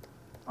things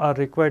are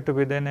required to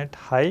be done at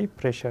high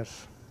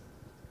pressures,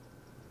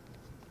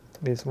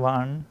 this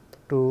 1,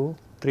 2,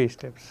 3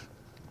 steps,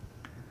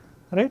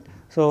 right.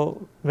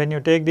 So, when you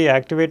take the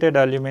activated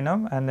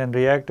aluminum and then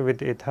react with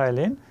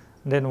ethylene,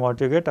 then what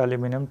you get?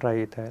 Aluminum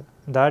triethyl,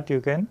 that you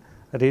can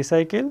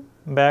recycle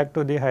back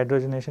to the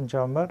hydrogenation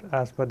chamber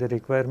as per the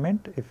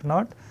requirement. If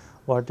not,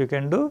 what you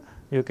can do?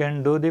 You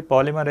can do the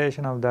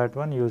polymerization of that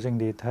one using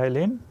the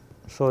ethylene,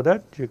 so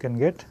that you can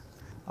get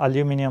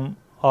aluminum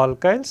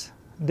alkyls.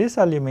 This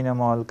aluminum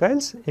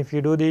alkyls, if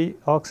you do the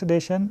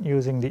oxidation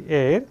using the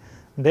air,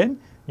 then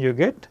you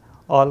get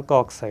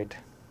alkoxide.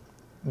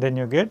 Then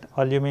you get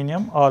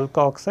aluminum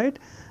alkoxide.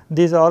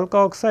 These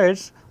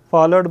alkoxides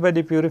followed by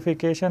the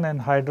purification and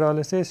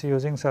hydrolysis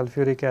using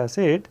sulfuric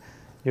acid,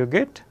 you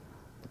get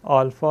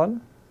alpha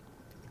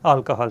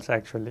alcohols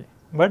actually,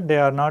 but they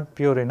are not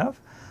pure enough.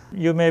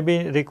 You may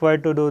be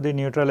required to do the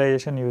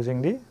neutralization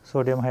using the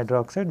sodium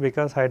hydroxide,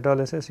 because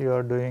hydrolysis you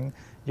are doing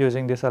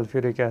using the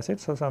sulfuric acid.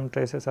 So, some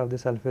traces of the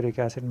sulfuric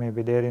acid may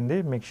be there in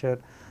the mixture,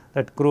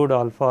 that crude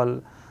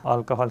alpha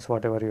alcohols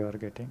whatever you are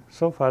getting.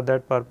 So, for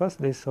that purpose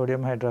this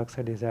sodium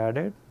hydroxide is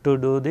added to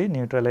do the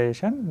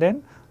neutralization,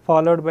 then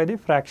followed by the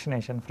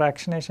fractionation.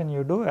 Fractionation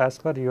you do as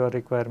per your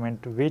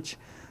requirement, which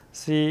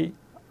C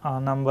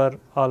number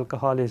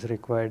alcohol is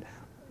required.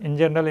 in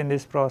general in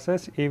this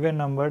process even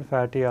numbered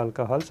fatty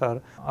alcohols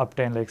are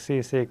obtained like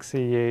C6,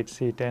 C8,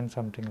 C10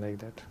 something like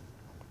that.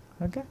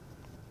 Okay.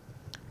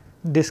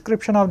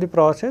 Description of the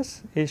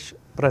process is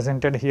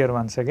presented here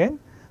once again.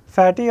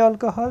 Fatty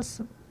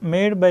alcohols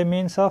made by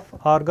means of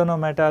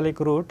organometallic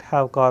route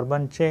have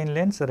carbon chain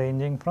lengths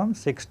ranging from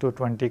 6 to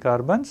 20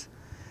 carbons.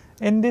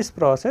 In this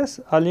process,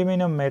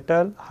 aluminum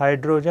metal,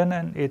 hydrogen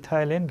and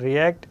ethylene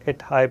react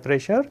at high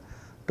pressure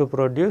to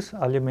produce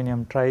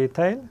aluminum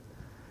triethyl.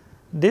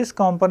 This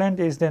component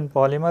is then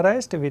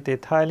polymerized with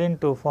ethylene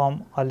to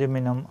form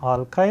aluminum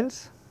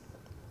alkyls.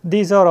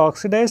 These are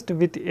oxidized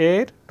with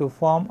air to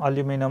form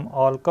aluminum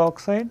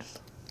alkoxides.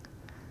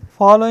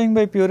 Following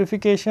by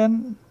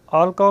purification,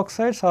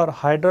 alkoxides are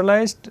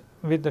hydrolyzed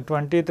with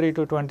 23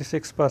 to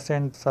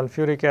 26%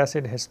 sulfuric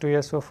acid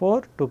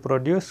H2SO4 to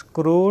produce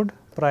crude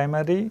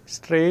primary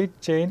straight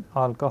chain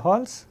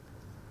alcohols.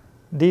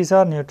 These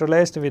are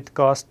neutralized with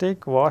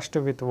caustic, washed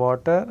with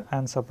water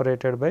and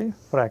separated by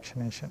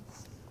fractionation.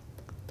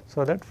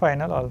 So that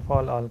final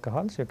alpha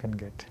alcohols you can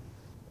get.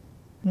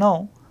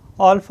 Now,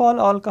 alpha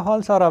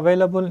alcohols are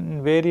available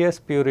in various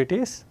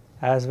purities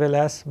as well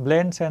as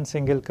blends and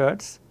single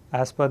cuts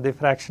as per the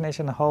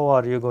fractionation how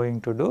are you going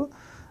to do,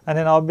 and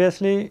then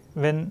obviously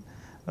when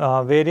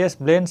various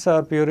blends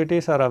or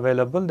purities are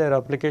available, their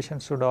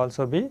applications should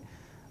also be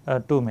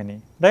too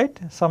many, right.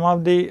 Some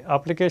of the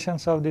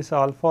applications of these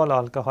alpha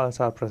alcohols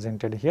are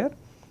presented here.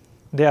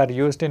 They are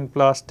used in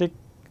plastic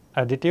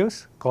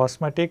additives,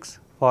 cosmetics,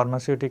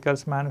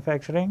 pharmaceuticals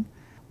manufacturing,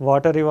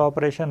 water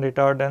evaporation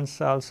retardants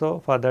also,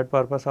 for that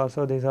purpose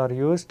also these are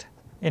used.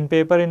 In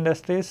paper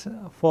industries,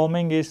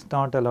 foaming is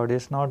not allowed,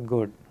 is not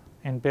good.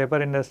 In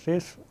paper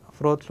industries,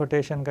 froth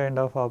flotation kind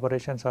of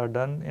operations are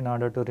done in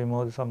order to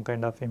remove some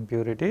kind of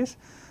impurities,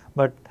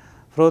 but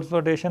froth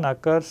flotation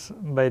occurs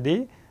by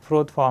the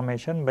froth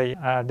formation by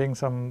adding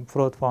some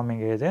froth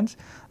forming agents.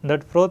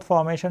 That froth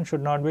formation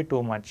should not be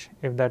too much.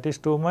 If that is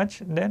too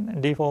much,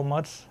 then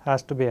defoamers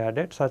has to be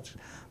added. Such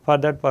for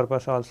that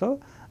purpose also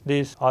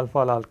these alpha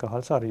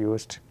alcohols are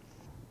used.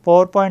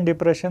 Pour point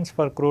depressions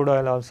for crude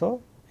oil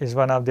also is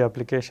one of the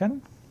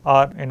application,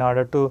 or in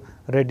order to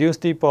reduce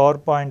the pour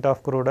point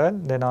of crude oil,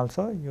 then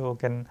also you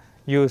can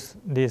use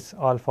these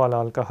alpha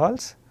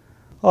alcohols.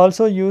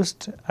 Also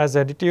used as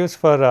additives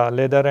for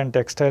leather and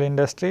textile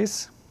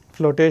industries,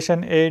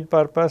 flotation aid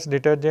purpose,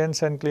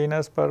 detergents and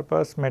cleaners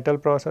purpose, metal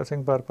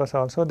processing purpose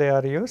also they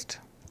are used.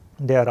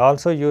 They are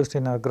also used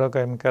in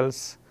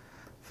agrochemicals,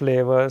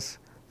 flavors,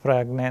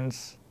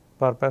 fragrance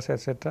purpose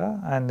etc.,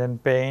 and then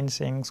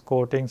paints, inks,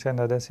 coatings and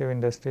adhesive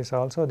industries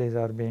also these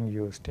are being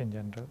used in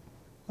general.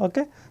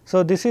 Okay.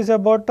 So, this is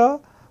about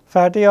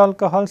fatty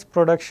alcohols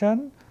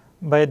production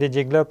by the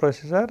Ziegler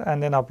procedure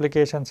and then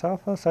applications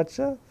of such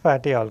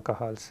fatty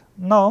alcohols.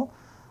 Now,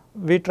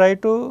 we try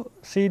to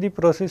see the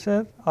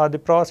procedure or the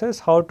process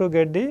how to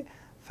get the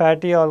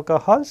fatty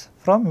alcohols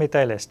from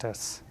methyl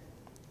esters,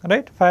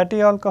 right.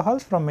 Fatty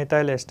alcohols from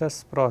methyl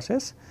esters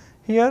process.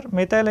 Here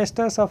methyl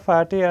esters of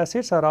fatty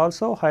acids are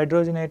also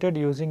hydrogenated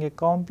using a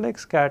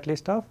complex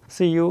catalyst of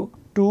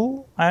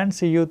Cu2 and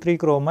Cu3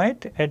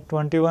 chromate at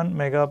 21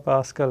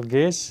 megapascal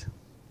gauge,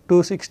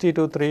 260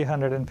 to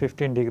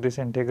 315 degrees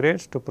centigrade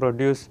to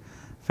produce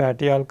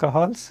fatty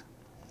alcohols.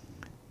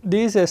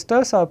 These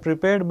esters are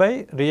prepared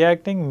by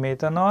reacting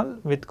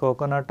methanol with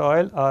coconut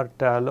oil or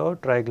tallow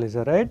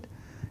triglyceride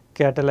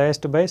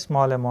catalyzed by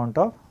small amount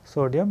of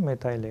sodium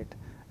methylate.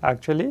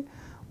 Actually,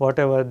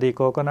 whatever the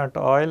coconut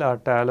oil or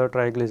tallow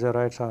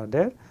triglycerides are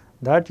there,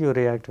 that you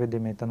react with the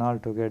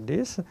methanol to get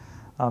these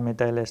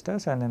methyl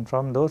esters, and then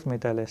from those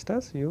methyl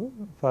esters you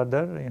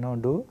further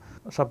do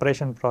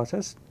separation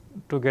process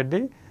to get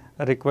the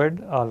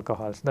required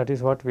alcohols. That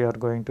is what we are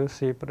going to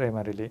see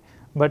primarily.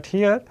 But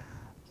here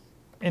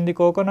in the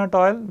coconut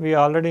oil we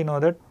already know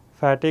that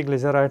fatty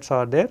glycerides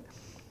are there.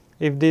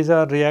 If these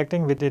are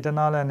reacting with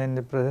ethanol and in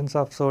the presence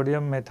of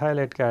sodium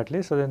methylate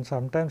catalyst, so then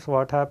sometimes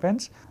what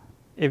happens,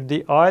 if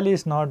the oil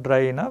is not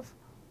dry enough,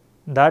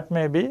 that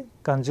may be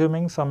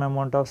consuming some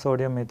amount of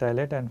sodium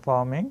methylate and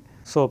forming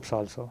soaps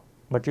also,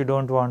 but you do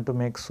not want to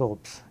make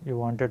soaps, you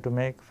wanted to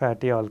make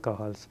fatty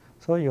alcohols.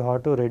 So, you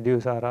have to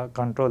reduce or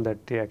control that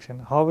reaction.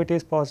 How it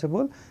is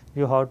possible?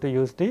 You have to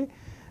use the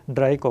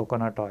dry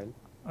coconut oil.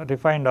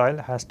 Refined oil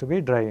has to be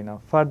dry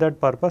enough. For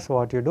that purpose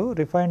what you do,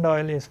 refined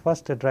oil is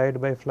first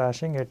dried by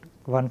flashing at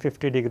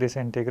 150 degrees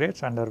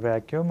centigrade under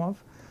vacuum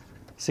of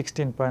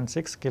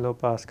 16.6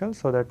 kilopascal,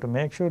 so that to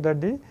make sure that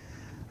the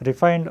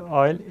refined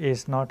oil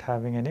is not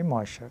having any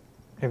moisture.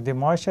 If the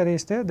moisture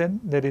is there, then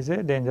there is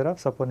a danger of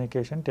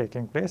saponification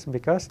taking place,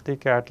 because the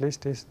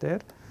catalyst is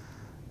there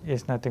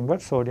is nothing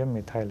but sodium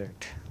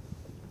methylate.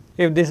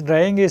 If this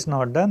drying is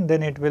not done,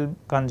 then it will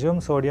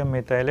consume sodium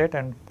methylate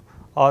and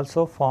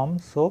also form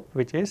soap,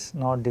 which is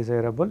not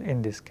desirable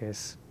in this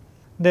case.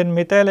 Then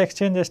methyl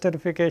exchange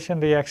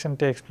esterification reaction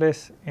takes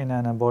place in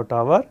about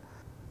hour.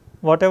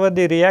 Whatever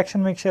the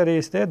reaction mixture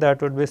is there,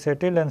 that would be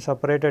settled and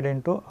separated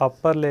into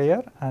upper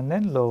layer and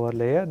then lower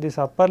layer. This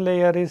upper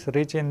layer is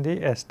rich in the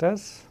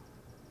esters,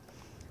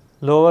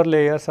 lower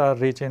layers are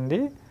rich in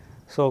the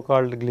so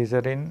called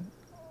glycerin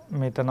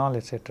methanol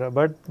etc.,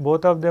 but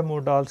both of them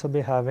would also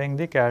be having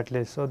the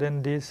catalyst. So,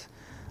 then these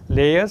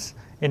layers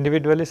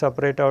individually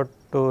separate out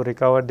to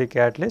recover the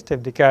catalyst.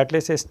 If the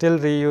catalyst is still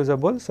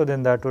reusable, so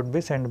then that would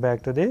be sent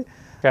back to the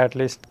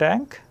catalyst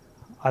tank,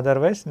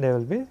 otherwise they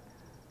will be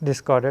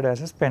discarded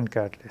as a spent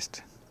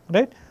catalyst,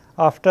 right.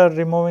 After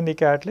removing the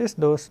catalyst,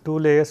 those two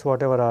layers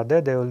whatever are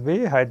there, they will be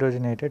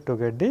hydrogenated to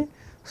get the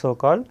so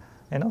called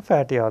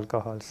fatty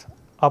alcohols.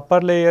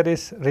 Upper layer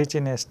is rich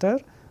in ester,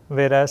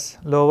 whereas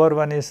lower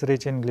one is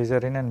rich in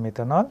glycerin and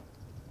methanol.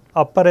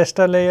 Upper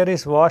ester layer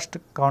is washed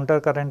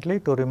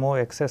countercurrently to remove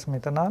excess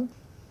methanol.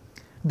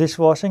 This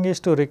washing is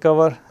to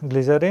recover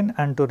glycerin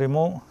and to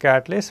remove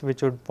catalyst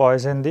which would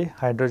poison the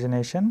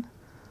hydrogenation.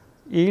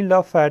 Yield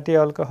of fatty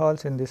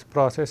alcohols in this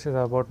process is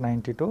about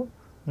 90 to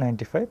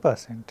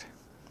 95%.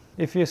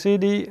 If you see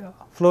the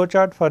flow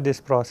chart for this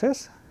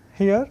process,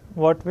 here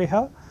what we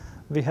have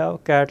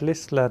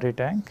catalyst slurry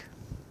tank,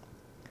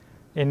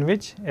 in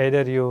which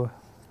either you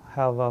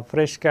have a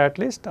fresh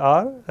catalyst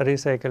or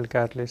recycled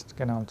catalyst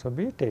can also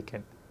be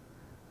taken,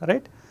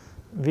 right.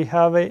 We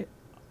have a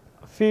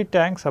feed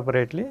tank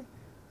separately,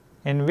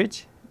 in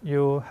which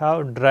you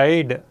have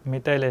dried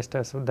methyl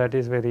esters, that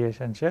is very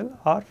essential,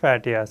 or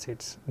fatty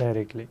acids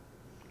directly.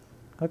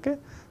 Okay.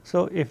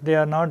 So, if they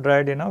are not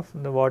dried enough,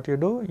 what you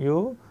do,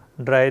 you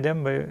dry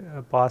them by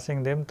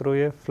passing them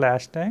through a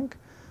flash tank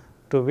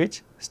to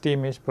which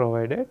steam is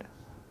provided,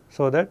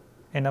 so that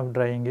enough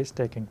drying is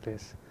taking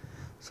place.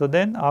 So,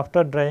 then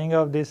after drying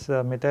of these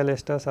methyl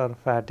esters or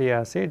fatty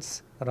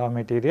acids raw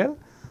material,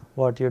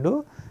 what you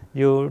do,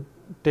 you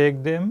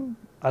take them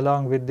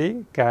along with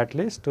the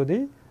catalyst to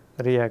the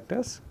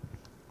reactors,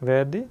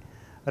 where the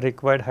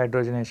required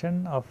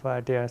hydrogenation of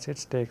fatty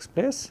acids takes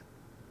place,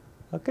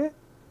 okay,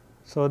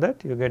 so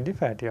that you get the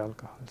fatty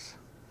alcohols.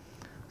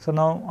 So,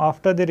 now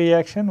after the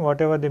reaction,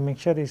 whatever the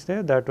mixture is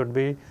there, that would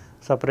be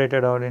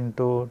separated out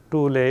into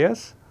two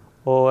layers,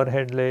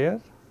 overhead layer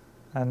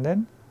and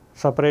then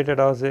separated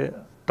as a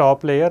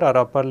top layer or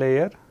upper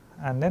layer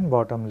and then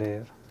bottom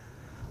layer.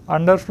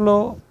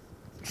 Underflow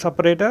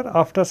separator,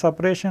 after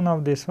separation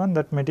of this one,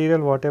 that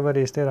material whatever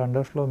is there,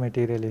 underflow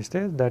material is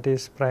there, that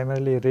is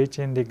primarily rich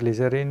in the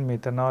glycerin,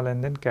 methanol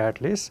and then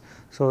catalyst.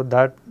 So,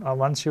 that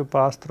once you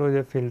pass through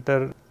the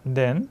filter,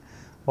 then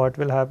what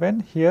will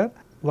happen here,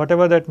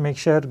 whatever that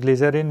mixture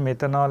glycerin,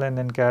 methanol and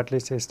then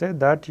catalyst is there,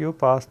 that you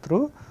pass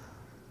through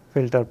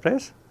filter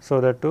press,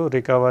 so that to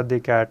recover the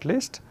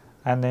catalyst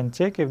and then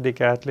check if the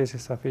catalyst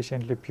is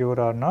sufficiently pure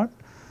or not.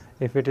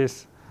 If it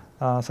is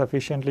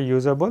sufficiently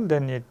usable,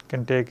 then it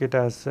can take it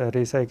as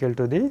recycled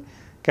to the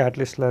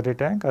catalyst slurry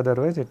tank,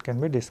 otherwise it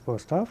can be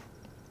disposed of.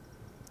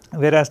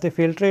 Whereas the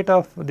filtrate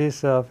of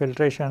this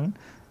filtration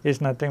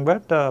is nothing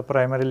but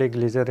primarily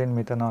glycerin,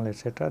 methanol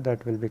etc.,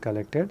 that will be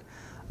collected.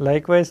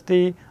 Likewise,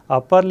 the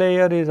upper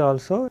layer is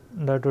also,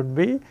 that would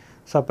be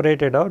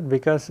separated out,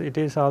 because it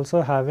is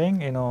also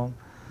having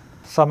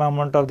some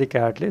amount of the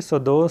catalyst. So,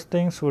 those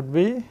things would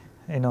be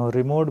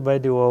removed by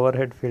the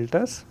overhead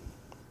filters.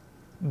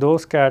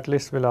 Those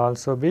catalysts will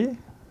also be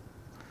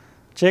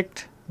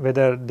checked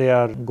whether they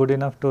are good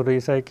enough to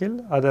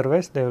recycle,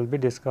 otherwise they will be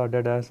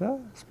discarded as a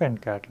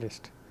spent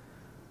catalyst,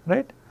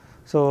 right.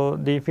 So,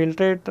 the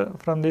filtrate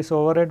from these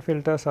overhead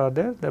filters are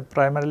there,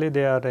 primarily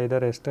they are either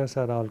esters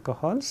or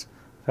alcohols,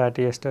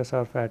 fatty esters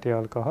or fatty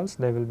alcohols.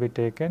 They will be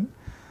taken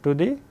to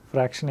the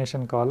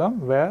fractionation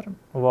column, where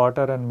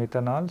water and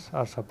methanols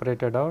are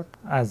separated out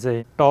as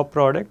a top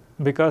product,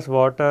 because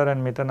water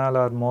and methanol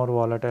are more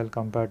volatile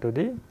compared to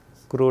the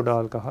crude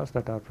alcohols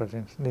that are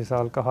present. These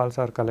alcohols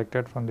are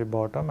collected from the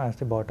bottom as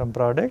the bottom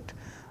product,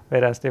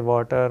 whereas the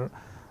water,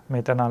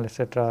 methanol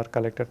etc., are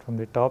collected from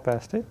the top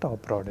as the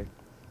top product.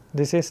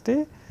 This is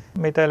the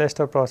methyl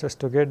ester process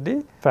to get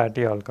the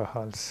fatty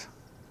alcohols.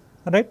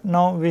 Right.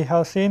 Now, we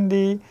have seen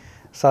the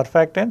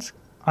surfactants.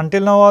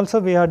 Until now also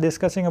we are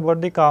discussing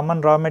about the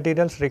common raw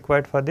materials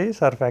required for the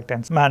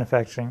surfactants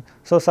manufacturing.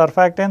 So,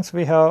 surfactants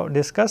we have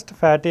discussed,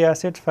 fatty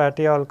acids,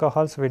 fatty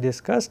alcohols we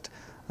discussed,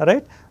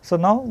 right. So,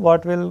 now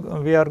what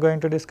we are going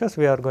to discuss?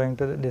 We are going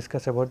to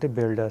discuss about the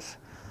builders.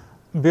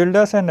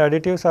 Builders and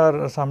additives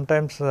are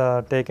sometimes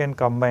taken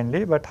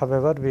combinedly, but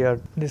however we are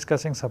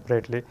discussing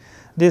separately.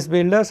 These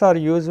builders are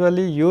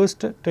usually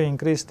used to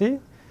increase the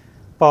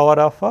power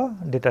of a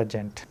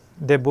detergent.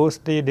 They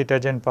boost the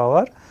detergent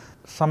power.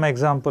 Some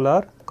example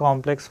are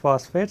complex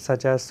phosphates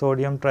such as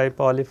sodium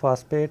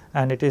tripolyphosphate,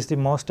 and it is the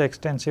most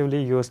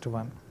extensively used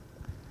one.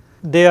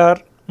 They are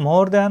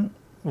more than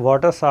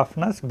water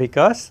softeners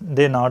because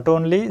they not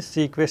only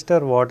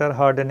sequester water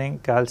hardening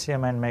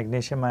calcium and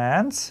magnesium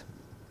ions,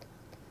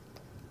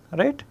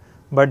 right,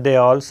 but they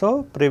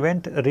also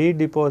prevent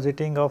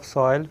redepositing of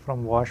soil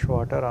from wash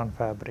water on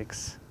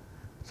fabrics.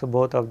 So,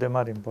 both of them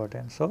are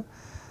important. So,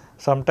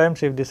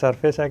 sometimes if the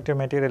surface active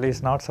material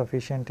is not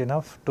sufficient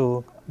enough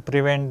to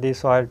prevent the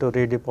soil to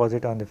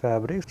redeposit on the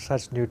fabric,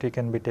 such duty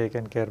can be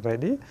taken care by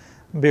the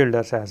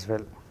builders as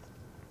well.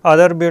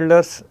 Other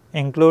builders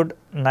include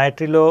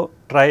nitrilo,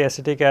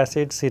 triacetic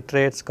acid,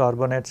 citrates,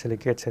 carbonates,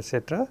 silicates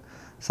etc.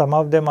 Some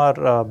of them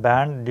are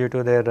banned due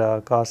to their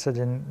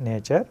carcinogen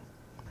nature.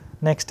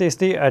 Next is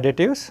the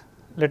additives.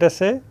 Let us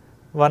say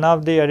one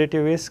of the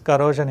additive is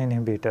corrosion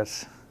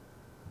inhibitors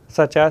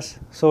such as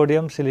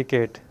sodium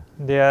silicate.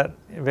 They are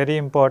very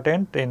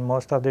important in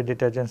most of the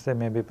detergents, they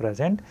may be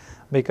present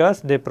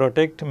because they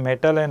protect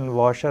metal and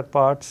washer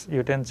parts,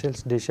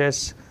 utensils,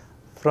 dishes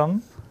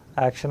from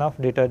action of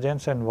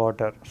detergents and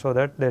water, so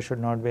that there should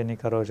not be any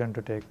corrosion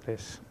to take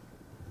place.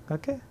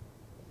 Okay.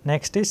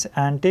 Next is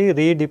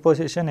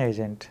anti-redeposition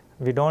agent.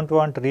 We do not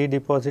want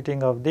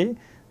redepositing of the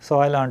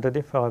soil onto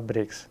the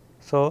fabrics.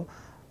 So,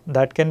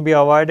 that can be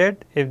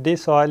avoided if the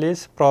soil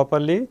is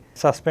properly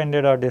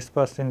suspended or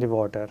dispersed in the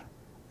water,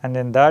 and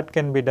then that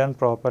can be done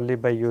properly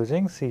by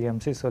using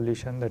CMC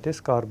solution, that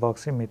is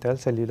carboxymethyl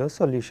cellulose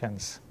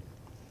solutions.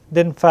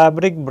 Then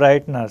fabric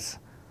brighteners.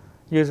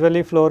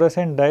 Usually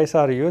fluorescent dyes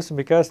are used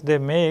because they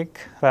make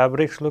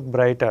fabrics look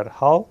brighter.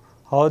 How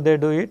they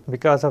do it?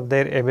 Because of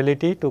their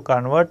ability to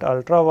convert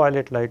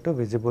ultraviolet light to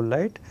visible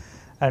light,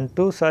 and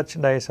two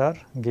such dyes are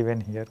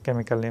given here,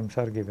 chemical names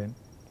are given,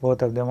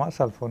 both of them are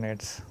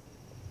sulfonates.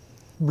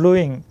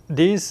 Bluing.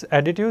 These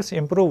additives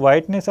improve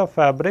whiteness of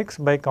fabrics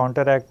by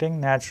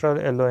counteracting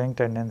natural yellowing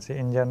tendency.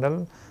 In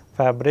general,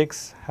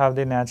 fabrics have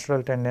the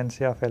natural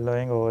tendency of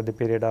yellowing over the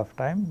period of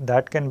time.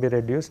 That can be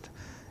reduced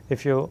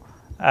if you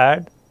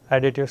add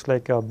additives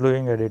like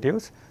bluing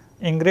additives.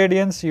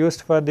 Ingredients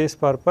used for this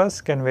purpose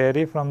can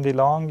vary from the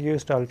long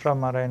used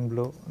ultramarine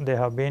blue. They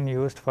have been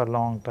used for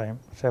long time,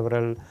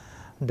 several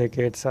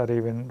decades or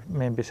even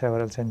maybe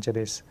several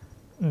centuries.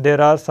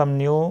 There are some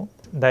new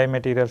dye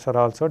materials are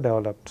also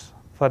developed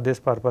for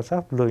this purpose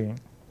of bluing.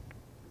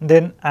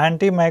 Then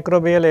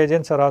antimicrobial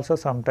agents are also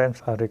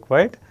sometimes are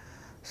required.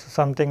 So,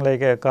 something like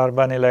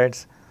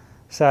carbonylides,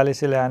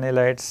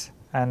 salicylanilides,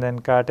 and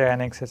then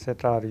cationics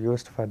etc. are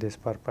used for this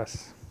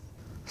purpose.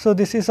 So,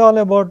 this is all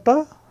about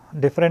the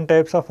different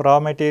types of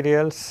raw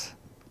materials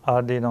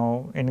or the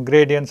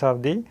ingredients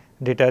of the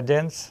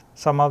detergents,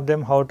 some of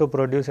them how to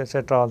produce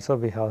etc. also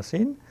we have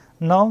seen.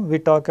 Now, we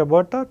talk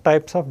about the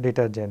types of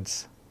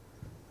detergents.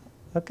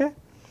 Okay.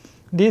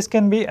 These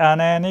can be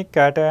anionic,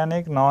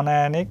 cationic,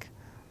 non-ionic,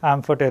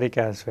 amphoteric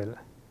as well.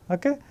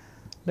 Okay.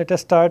 Let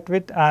us start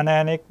with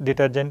anionic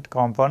detergent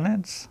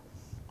components.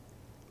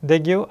 They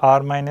give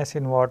R minus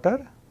in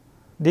water.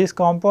 These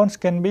compounds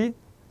can be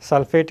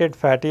sulfated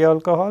fatty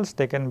alcohols,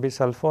 they can be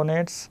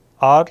sulfonates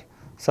or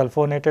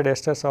sulfonated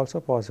esters also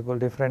possible,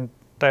 different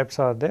types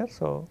are there.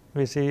 So,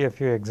 we see a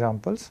few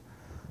examples.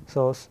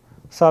 So,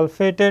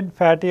 sulfated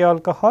fatty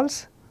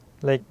alcohols,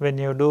 like when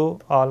you do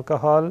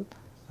alcohol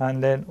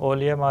and then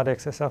oleum or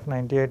excess of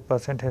 98%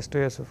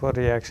 H2SO4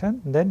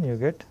 reaction, then you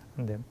get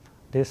them,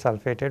 these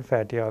sulfated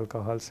fatty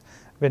alcohols.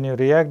 When you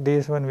react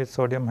these one with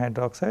sodium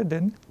hydroxide,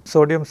 then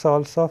sodium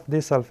salts of the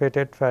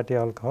sulfated fatty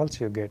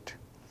alcohols you get,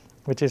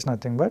 which is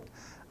nothing but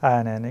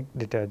anionic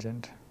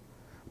detergent.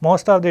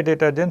 Most of the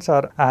detergents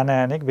are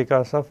anionic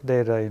because of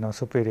their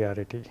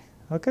superiority.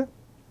 Okay.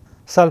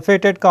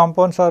 Sulfated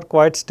compounds are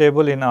quite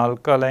stable in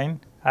alkaline,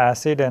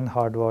 acid and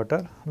hard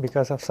water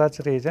because of such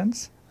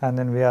reasons, and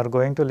then we are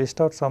going to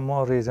list out some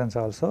more reasons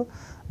also.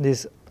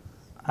 These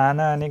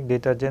anionic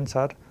detergents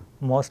are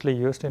mostly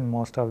used in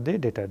most of the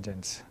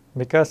detergents,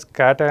 because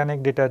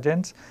cationic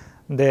detergents,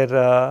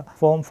 their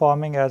foam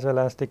forming as well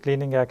as the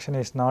cleaning action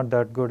is not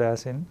that good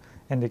as in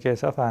the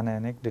case of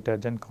anionic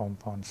detergent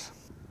compounds.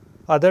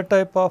 Other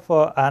type of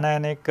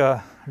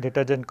anionic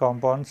detergent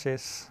compounds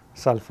is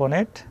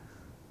sulfonate.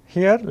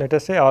 Here let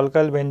us say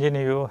alkyl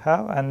benzene you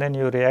have, and then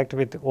you react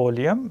with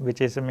oleum, which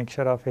is a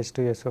mixture of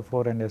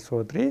H2SO4 and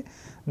SO3,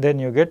 then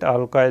you get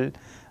alkyl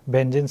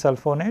benzene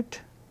sulfonate.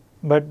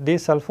 But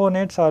these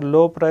sulfonates are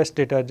low priced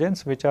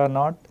detergents which are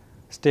not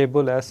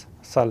stable as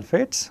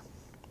sulfates.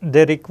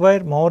 They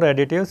require more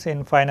additives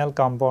in final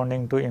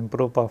compounding to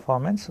improve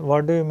performance.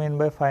 What do you mean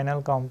by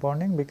final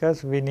compounding?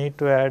 Because we need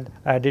to add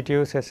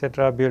additives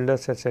etc.,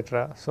 builders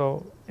etc.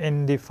 So,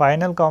 in the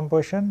final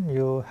composition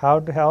you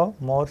have to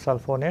have more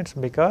sulfonates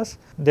because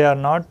they are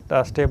not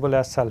stable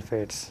as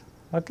sulfates.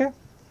 Okay.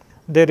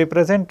 They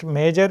represent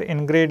major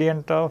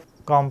ingredient of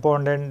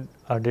compounded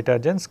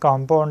detergents.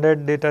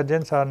 Compounded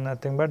detergents are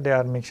nothing but they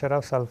are mixture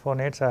of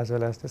sulfonates as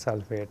well as the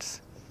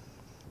sulfates.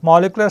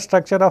 Molecular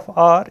structure of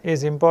R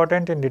is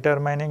important in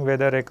determining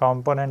whether a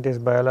component is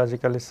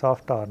biologically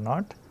soft or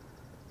not,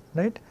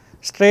 right.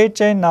 Straight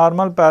chain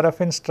normal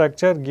paraffin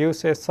structure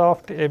gives a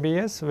soft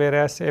ABS,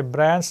 whereas a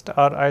branched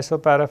or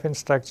isoparaffin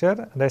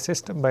structure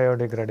resists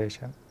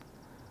biodegradation.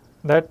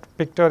 That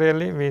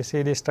pictorially we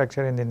see the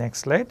structure in the next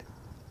slide.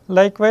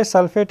 Likewise,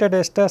 sulfated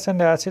esters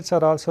and acids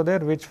are also there,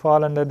 which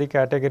fall under the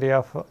category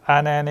of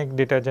anionic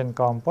detergent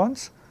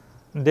compounds.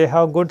 They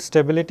have good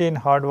stability in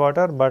hard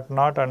water, but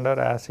not under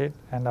acid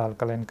and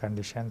alkaline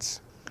conditions.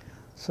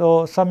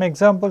 So, some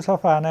examples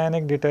of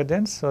anionic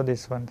detergents. So,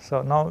 this one.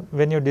 So, now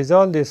when you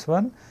dissolve this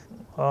one,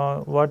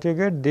 what you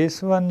get,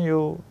 this one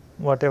you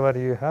whatever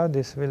you have,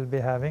 this will be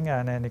having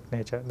anionic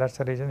nature. That is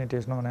the reason it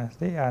is known as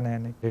the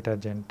anionic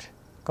detergent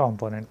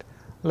component.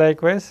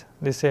 Likewise,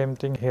 the same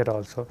thing here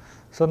also.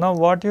 So, now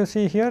what you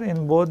see here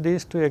in both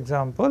these two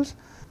examples,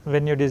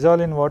 when you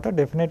dissolve in water,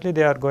 definitely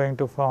they are going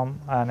to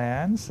form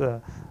anions.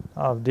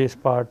 of this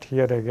part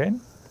here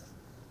again.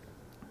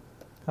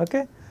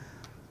 Okay,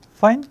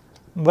 fine.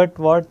 But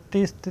what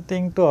is the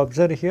thing to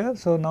observe here?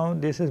 So, now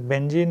this is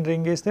benzene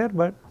ring is there,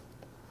 but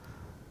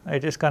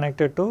it is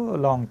connected to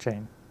long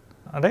chain,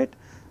 alright.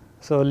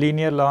 So,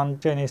 linear long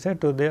chain is there,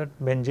 to that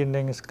benzene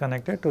ring is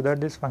connected, to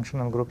that these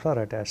functional groups are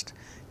attached.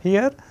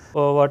 Here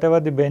whatever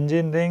the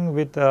benzene ring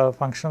with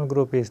functional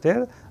group is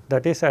there,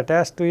 that is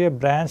attached to a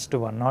branched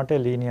one, not a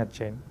linear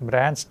chain.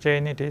 Branched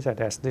chain it is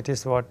attached, that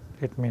is what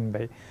it mean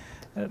by.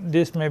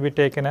 This may be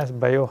taken as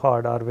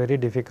biohard or very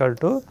difficult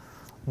to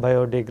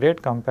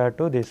biodegrade compared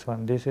to this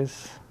one. This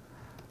is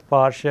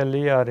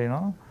partially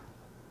or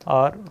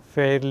or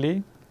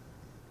fairly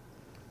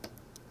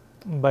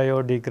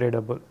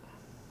biodegradable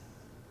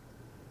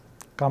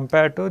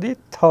compared to the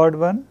third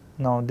one.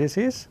 Now, this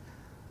is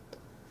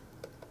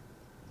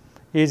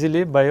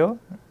easily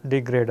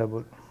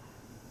biodegradable,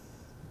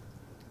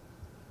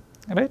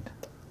 right,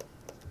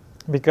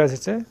 because it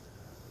is a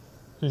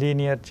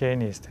linear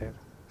chain is there.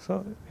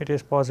 So, it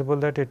is possible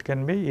that it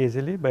can be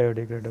easily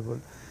biodegradable.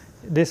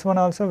 This one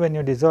also, when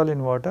you dissolve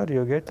in water,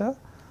 you get a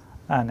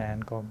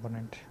anion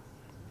component.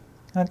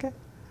 Okay.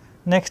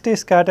 Next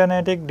is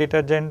cationic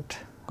detergent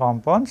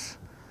compounds.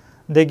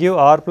 They give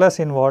R plus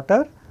in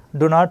water,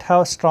 do not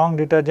have strong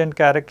detergent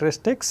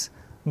characteristics,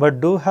 but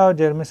do have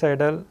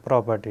germicidal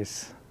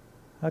properties.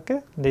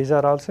 Okay. These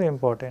are also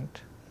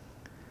important.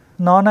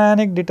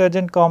 Non-ionic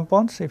detergent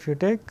compounds, if you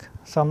take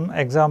some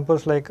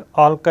examples like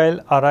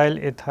alkyl aryl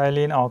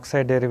ethylene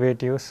oxide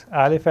derivatives,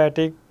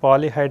 aliphatic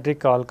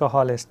polyhydric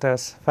alcohol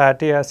esters,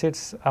 fatty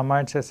acids,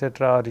 amides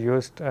etc. are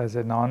used as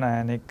a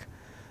non-ionic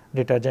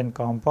detergent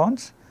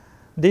compounds.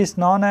 These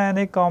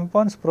non-ionic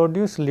compounds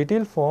produce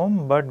little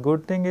foam, but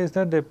good thing is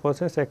that they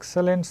possess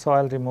excellent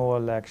soil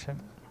removal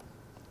action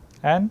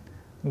and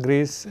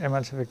grease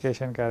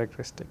emulsification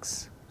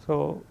characteristics.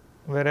 So,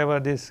 wherever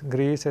this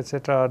grease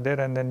etc. are there,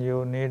 and then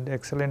you need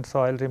excellent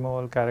soil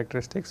removal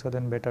characteristics, so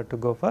then better to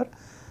go for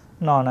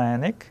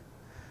non-ionic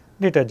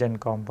detergent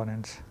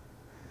components.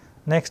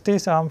 Next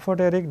is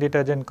amphoteric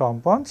detergent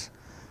compounds.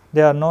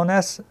 They are known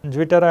as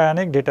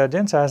deuterionic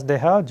detergents as they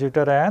have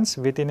deuterions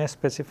within a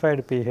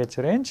specified pH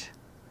range,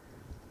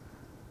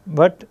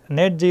 but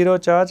net zero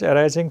charge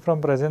arising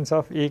from presence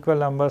of equal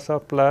numbers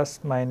of plus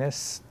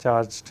minus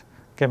charged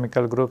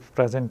chemical groups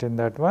present in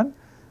that one.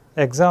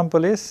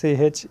 Example is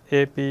CHAPS,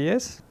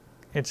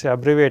 it is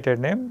abbreviated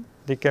name,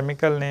 the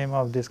chemical name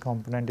of this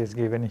component is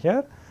given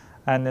here,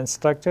 and then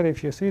structure,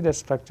 if you see, the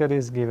structure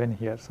is given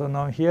here. So,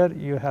 now here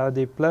you have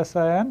the plus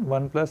ion,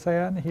 one plus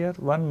ion, here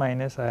one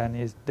minus ion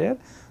is there.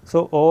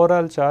 So,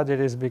 overall charge it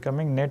is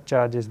becoming, net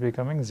charge is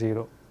becoming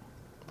 0.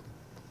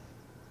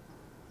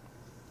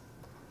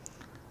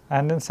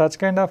 And in such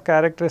kind of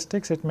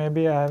characteristics it may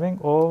be having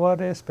over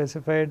a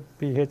specified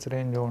pH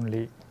range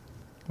only.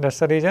 That is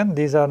the reason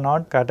these are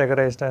not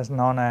categorized as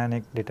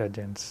non-ionic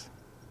detergents.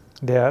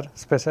 They are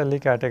specially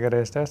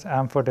categorized as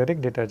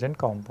amphoteric detergent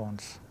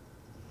compounds.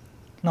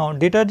 Now,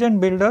 detergent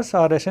builders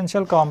are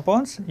essential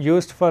compounds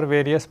used for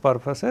various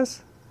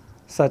purposes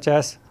such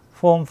as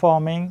foam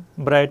forming,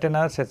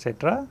 brighteners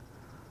etc.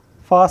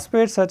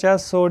 Phosphates such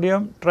as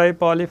sodium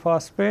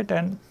tripolyphosphate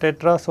and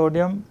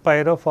tetrasodium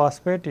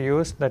pyrophosphate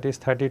used, that is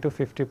 30 to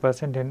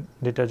 50% in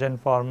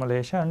detergent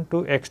formulation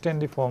to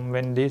extend the foam.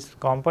 When these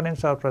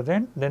components are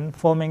present, then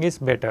foaming is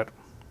better.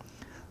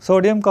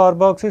 Sodium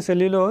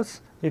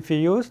carboxycellulose, if you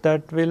use,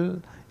 that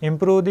will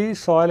improve the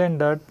soil and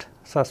dirt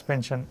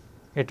suspension.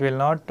 It will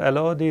not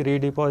allow the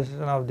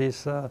redeposition of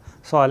this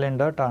soil and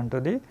dirt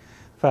onto the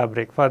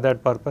fabric. For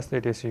that purpose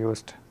it is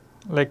used,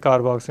 like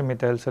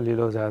carboxymethyl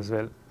cellulose as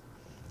well.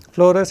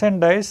 Fluorescent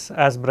dyes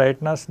as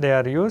brighteners they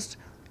are used.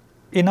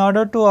 In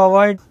order to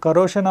avoid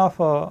corrosion of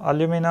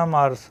aluminum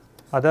or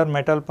other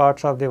metal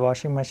parts of the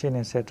washing machine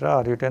etc.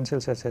 or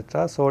utensils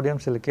etc., sodium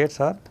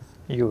silicates are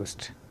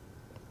used.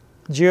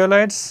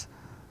 Zeolites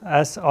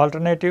as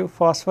alternative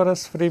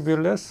phosphorus free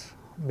builders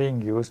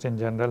being used in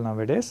general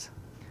nowadays.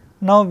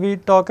 Now, we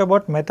talk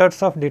about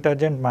methods of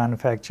detergent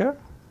manufacture.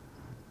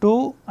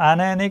 Two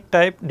anionic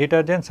type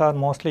detergents are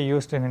mostly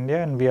used in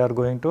India, and we are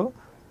going to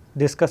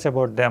discuss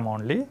about them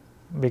only,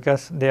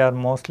 because they are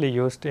mostly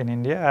used in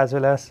India as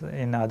well as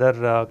in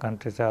other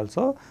countries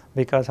also,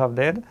 because of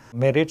their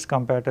merits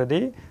compared to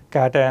the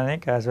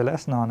cationic as well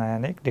as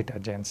non-ionic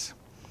detergents.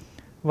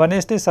 One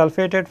is the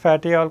sulfated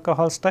fatty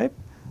alcohols type,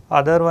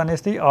 other one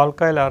is the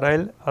alkyl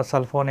aryl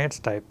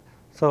sulfonates type.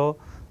 So,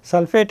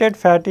 sulfated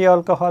fatty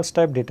alcohols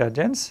type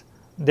detergents,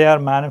 they are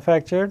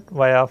manufactured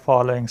via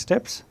following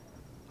steps.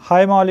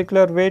 High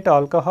molecular weight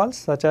alcohols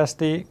such as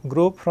the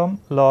group from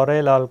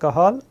lauryl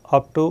alcohol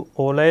up to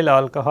olyl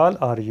alcohol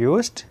are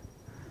used.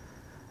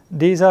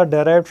 These are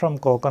derived from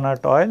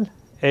coconut oil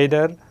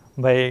either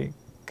by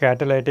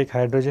catalytic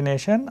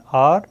hydrogenation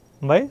or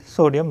by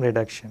sodium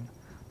reduction.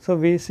 So,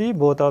 we see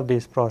both of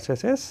these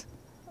processes.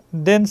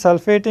 Then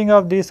sulfating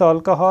of these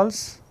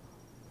alcohols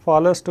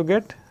follows to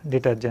get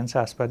detergents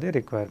as per the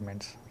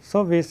requirements.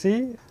 So, we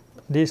see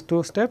these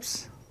two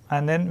steps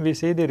and then we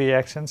see the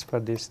reactions for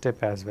this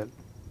step as well.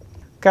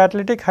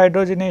 Catalytic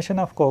hydrogenation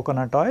of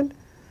coconut oil.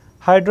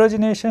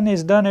 Hydrogenation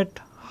is done at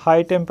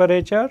high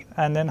temperature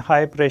and then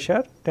high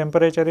pressure.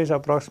 Temperature is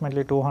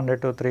approximately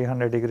 200 to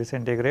 300 degrees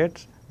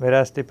centigrade,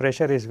 whereas the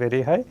pressure is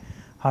very high,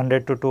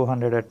 100 to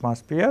 200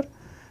 atmosphere.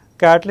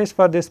 Catalyst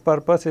for this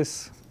purpose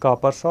is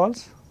copper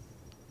salts.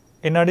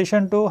 In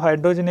addition to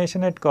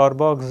hydrogenation at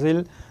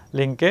carboxyl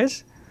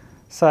linkage,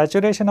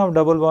 saturation of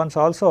double bonds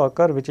also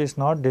occur, which is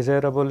not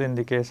desirable in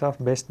the case of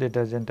best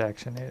detergent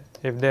action.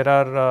 If there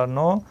are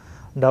no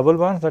double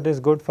bonds, that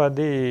is good for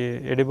the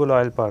edible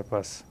oil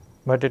purpose,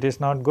 but it is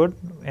not good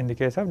in the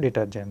case of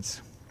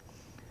detergents.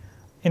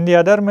 In the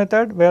other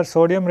method where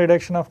sodium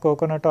reduction of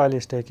coconut oil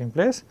is taking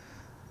place,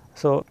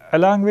 so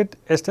along with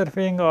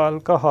esterifying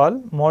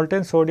alcohol,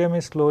 molten sodium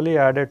is slowly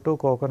added to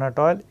coconut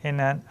oil in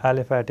an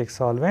aliphatic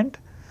solvent.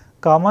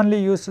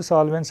 Commonly used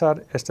solvents are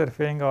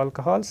esterifying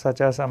alcohols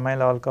such as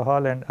amyl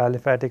alcohol and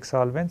aliphatic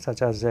solvents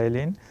such as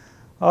xylene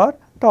or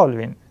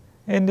toluene.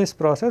 In this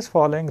process,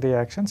 following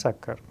reactions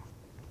occur.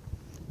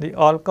 The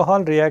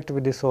alcohol react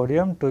with the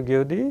sodium to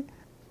give the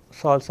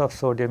salts of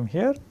sodium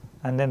here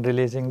and then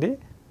releasing the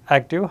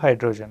active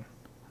hydrogen,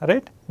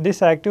 right.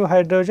 This active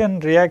hydrogen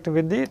react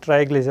with the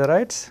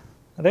triglycerides,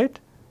 right,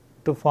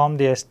 to form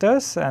the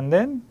esters, and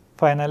then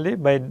finally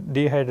by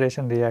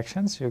dehydration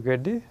reactions you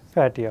get the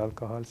fatty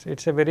alcohols.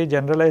 It is a very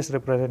generalized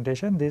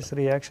representation. This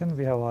reaction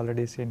we have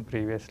already seen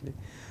previously.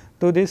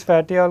 To these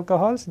fatty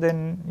alcohols,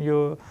 then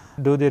you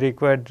do the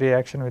required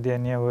reaction with the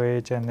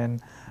NaOH and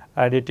then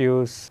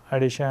additives,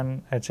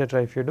 addition,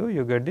 etc. If you do,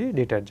 you get the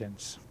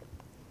detergents.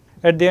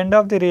 At the end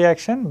of the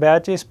reaction,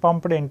 batch is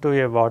pumped into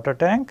a water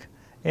tank.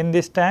 In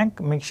this tank,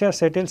 mixture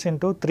settles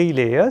into 3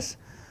 layers.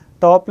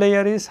 Top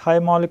layer is high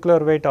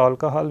molecular weight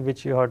alcohol,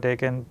 which you have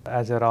taken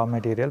as a raw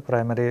material,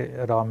 primary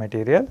raw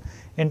material.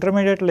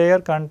 Intermediate layer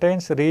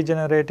contains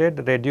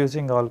regenerated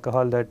reducing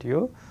alcohol that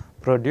you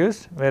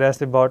produce, whereas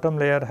the bottom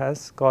layer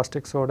has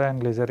caustic soda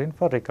and glycerin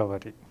for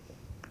recovery.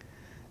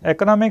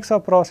 Economics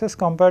of process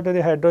compared to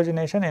the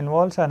hydrogenation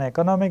involves an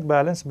economic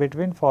balance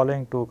between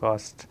following two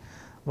costs.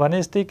 One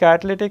is the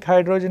catalytic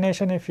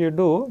hydrogenation. If you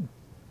do,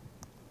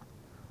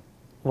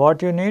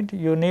 what you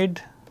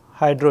need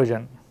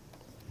hydrogen.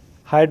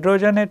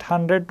 Hydrogen at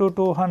 100 to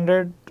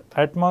 200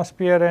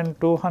 atmosphere and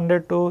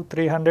 200 to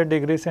 300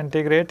 degrees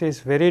centigrade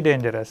is very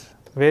dangerous,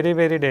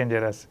 very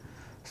dangerous.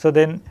 So,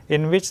 then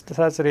in which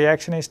such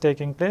reaction is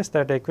taking place,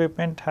 that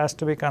equipment has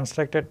to be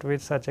constructed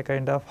with such a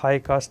kind of high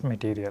cost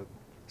material.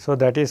 So,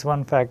 that is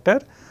one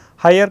factor.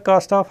 Higher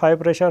cost of high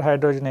pressure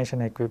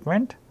hydrogenation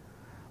equipment.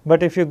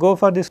 But if you go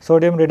for this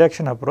sodium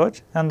reduction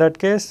approach, in that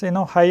case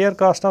higher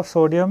cost of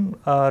sodium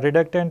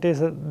reductant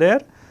is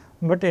there,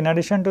 but in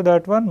addition to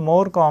that one,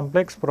 more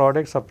complex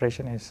product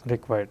separation is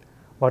required.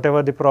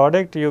 Whatever the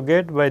product you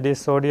get by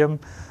this sodium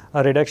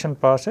reduction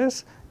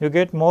process, you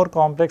get more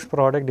complex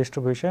product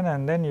distribution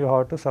and then you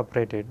have to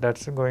separate it.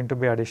 That is going to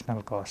be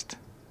additional cost.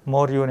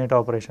 More unit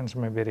operations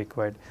may be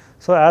required.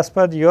 So, as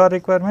per your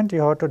requirement,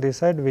 you have to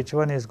decide which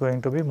one is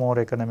going to be more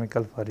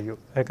economical for you.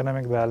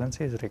 Economic balance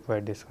is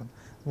required this one.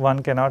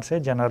 One cannot say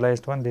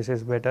generalized one, this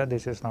is better,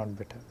 this is not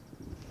better.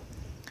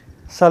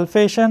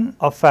 Sulfation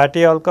of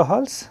fatty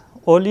alcohols.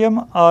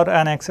 Oleum or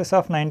an excess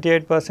of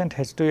 98%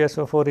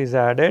 H2SO4 is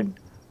added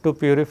to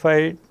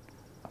purify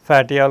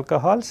fatty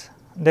alcohols.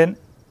 Then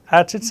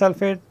acid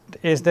sulfate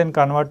is then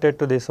converted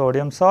to the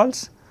sodium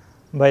salts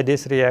by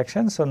this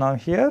reaction. So, now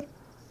here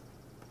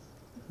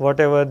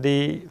whatever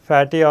the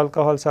fatty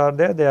alcohols are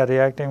there, they are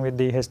reacting with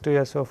the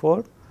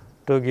H2SO4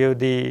 to give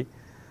the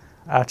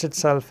acid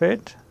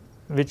sulfate,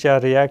 which are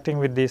reacting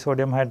with the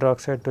sodium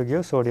hydroxide to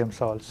give sodium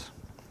salts.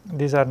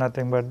 These are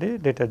nothing but the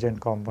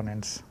detergent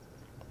components.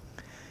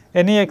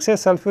 Any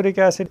excess sulfuric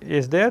acid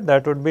is there,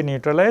 that would be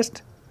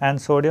neutralized,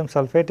 and sodium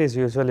sulfate is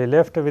usually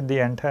left with the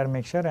entire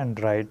mixture and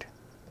dried.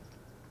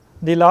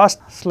 The last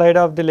slide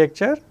of the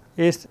lecture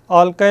is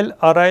alkyl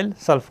aryl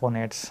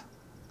sulfonates.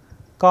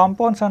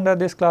 Compounds under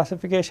this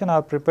classification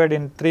are prepared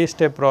in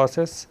 3-step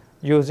process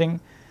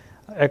using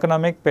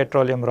economic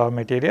petroleum raw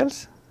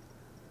materials.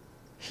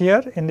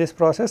 Here in this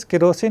process,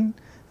 kerosene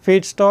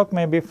feedstock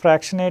may be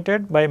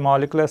fractionated by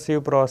molecular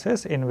sieve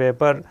process in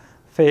vapor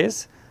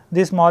phase.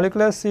 These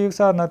molecular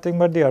sieves are nothing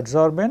but the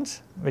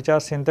adsorbents, which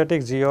are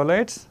synthetic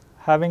zeolites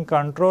having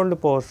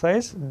controlled pore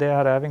size. They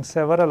are having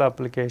several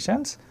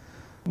applications,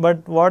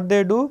 but what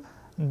they do,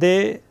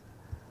 they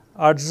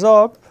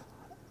adsorb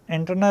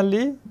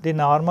internally the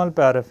normal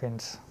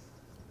paraffins,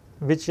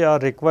 which are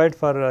required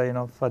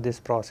for for this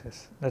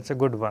process. That is a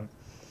good one,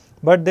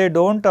 but they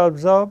do not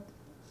absorb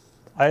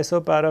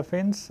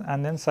isoparaffins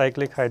and then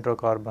cyclic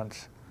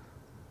hydrocarbons.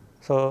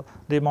 So,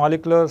 the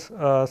molecular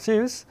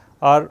sieves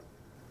are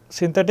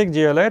synthetic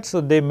zeolites.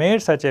 So, they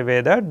made such a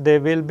way that they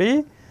will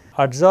be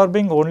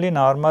absorbing only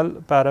normal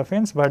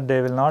paraffins, but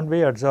they will not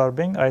be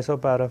absorbing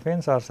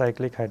isoparaffins or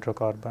cyclic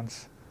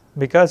hydrocarbons,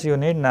 because you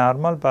need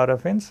normal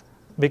paraffins.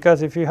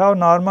 Because if you have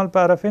normal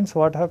paraffins,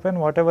 what happen,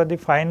 whatever the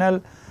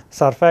final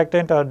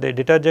surfactant or the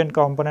detergent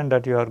component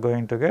that you are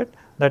going to get,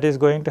 that is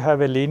going to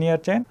have a linear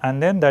chain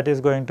and then that is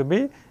going to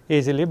be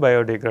easily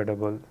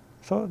biodegradable.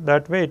 So,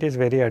 that way it is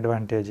very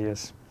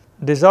advantageous.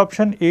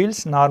 desorption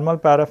yields normal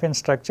paraffin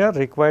structure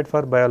required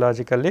for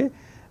biologically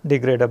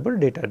degradable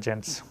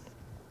detergents.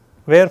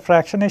 Where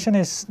fractionation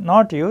is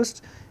not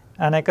used,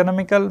 an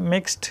economical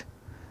mixed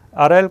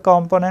aryl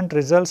component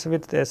results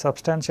with a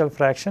substantial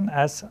fraction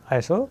as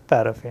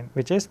isoparaffin,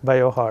 which is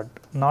biohard,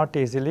 not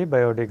easily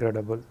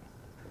biodegradable.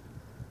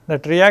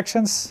 That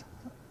reactions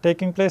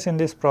taking place in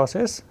this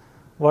process,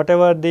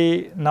 whatever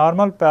the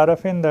normal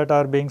paraffin that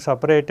are being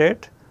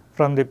separated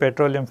from the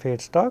petroleum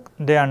feedstock,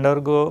 they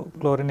undergo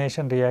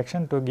chlorination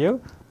reaction to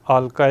give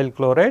alkyl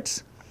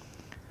chlorides.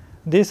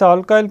 These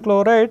alkyl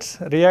chlorides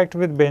react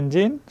with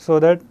benzene, so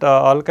that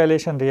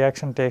alkylation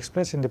reaction takes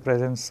place in the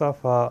presence of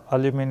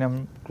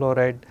aluminum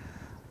chloride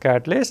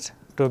catalyst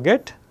to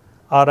get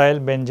aryl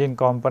benzene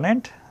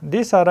component.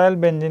 This aryl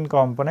benzene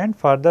component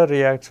further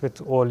reacts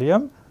with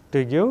oleum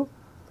to give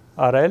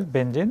aryl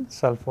benzene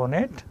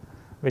sulfonate,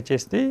 which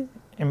is the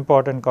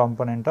important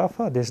component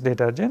of this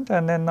detergent.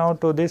 And then now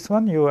to this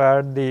one you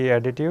add the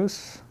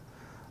additives,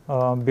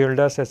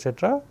 builders,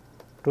 etc.,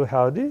 to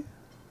have the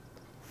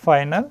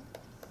final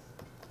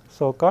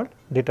so called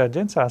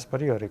detergents as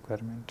per your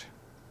requirement.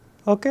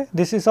 Okay,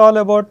 this is all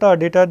about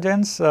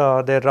detergents,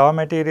 their raw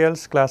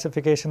materials,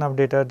 classification of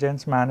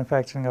detergents,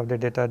 manufacturing of the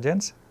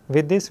detergents.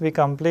 With this we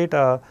complete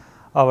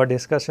our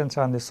discussions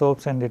on the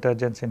soaps and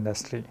detergents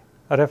industry.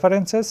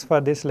 References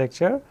for this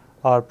lecture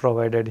are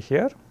provided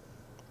here.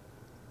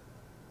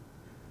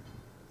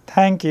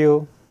 Thank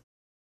you.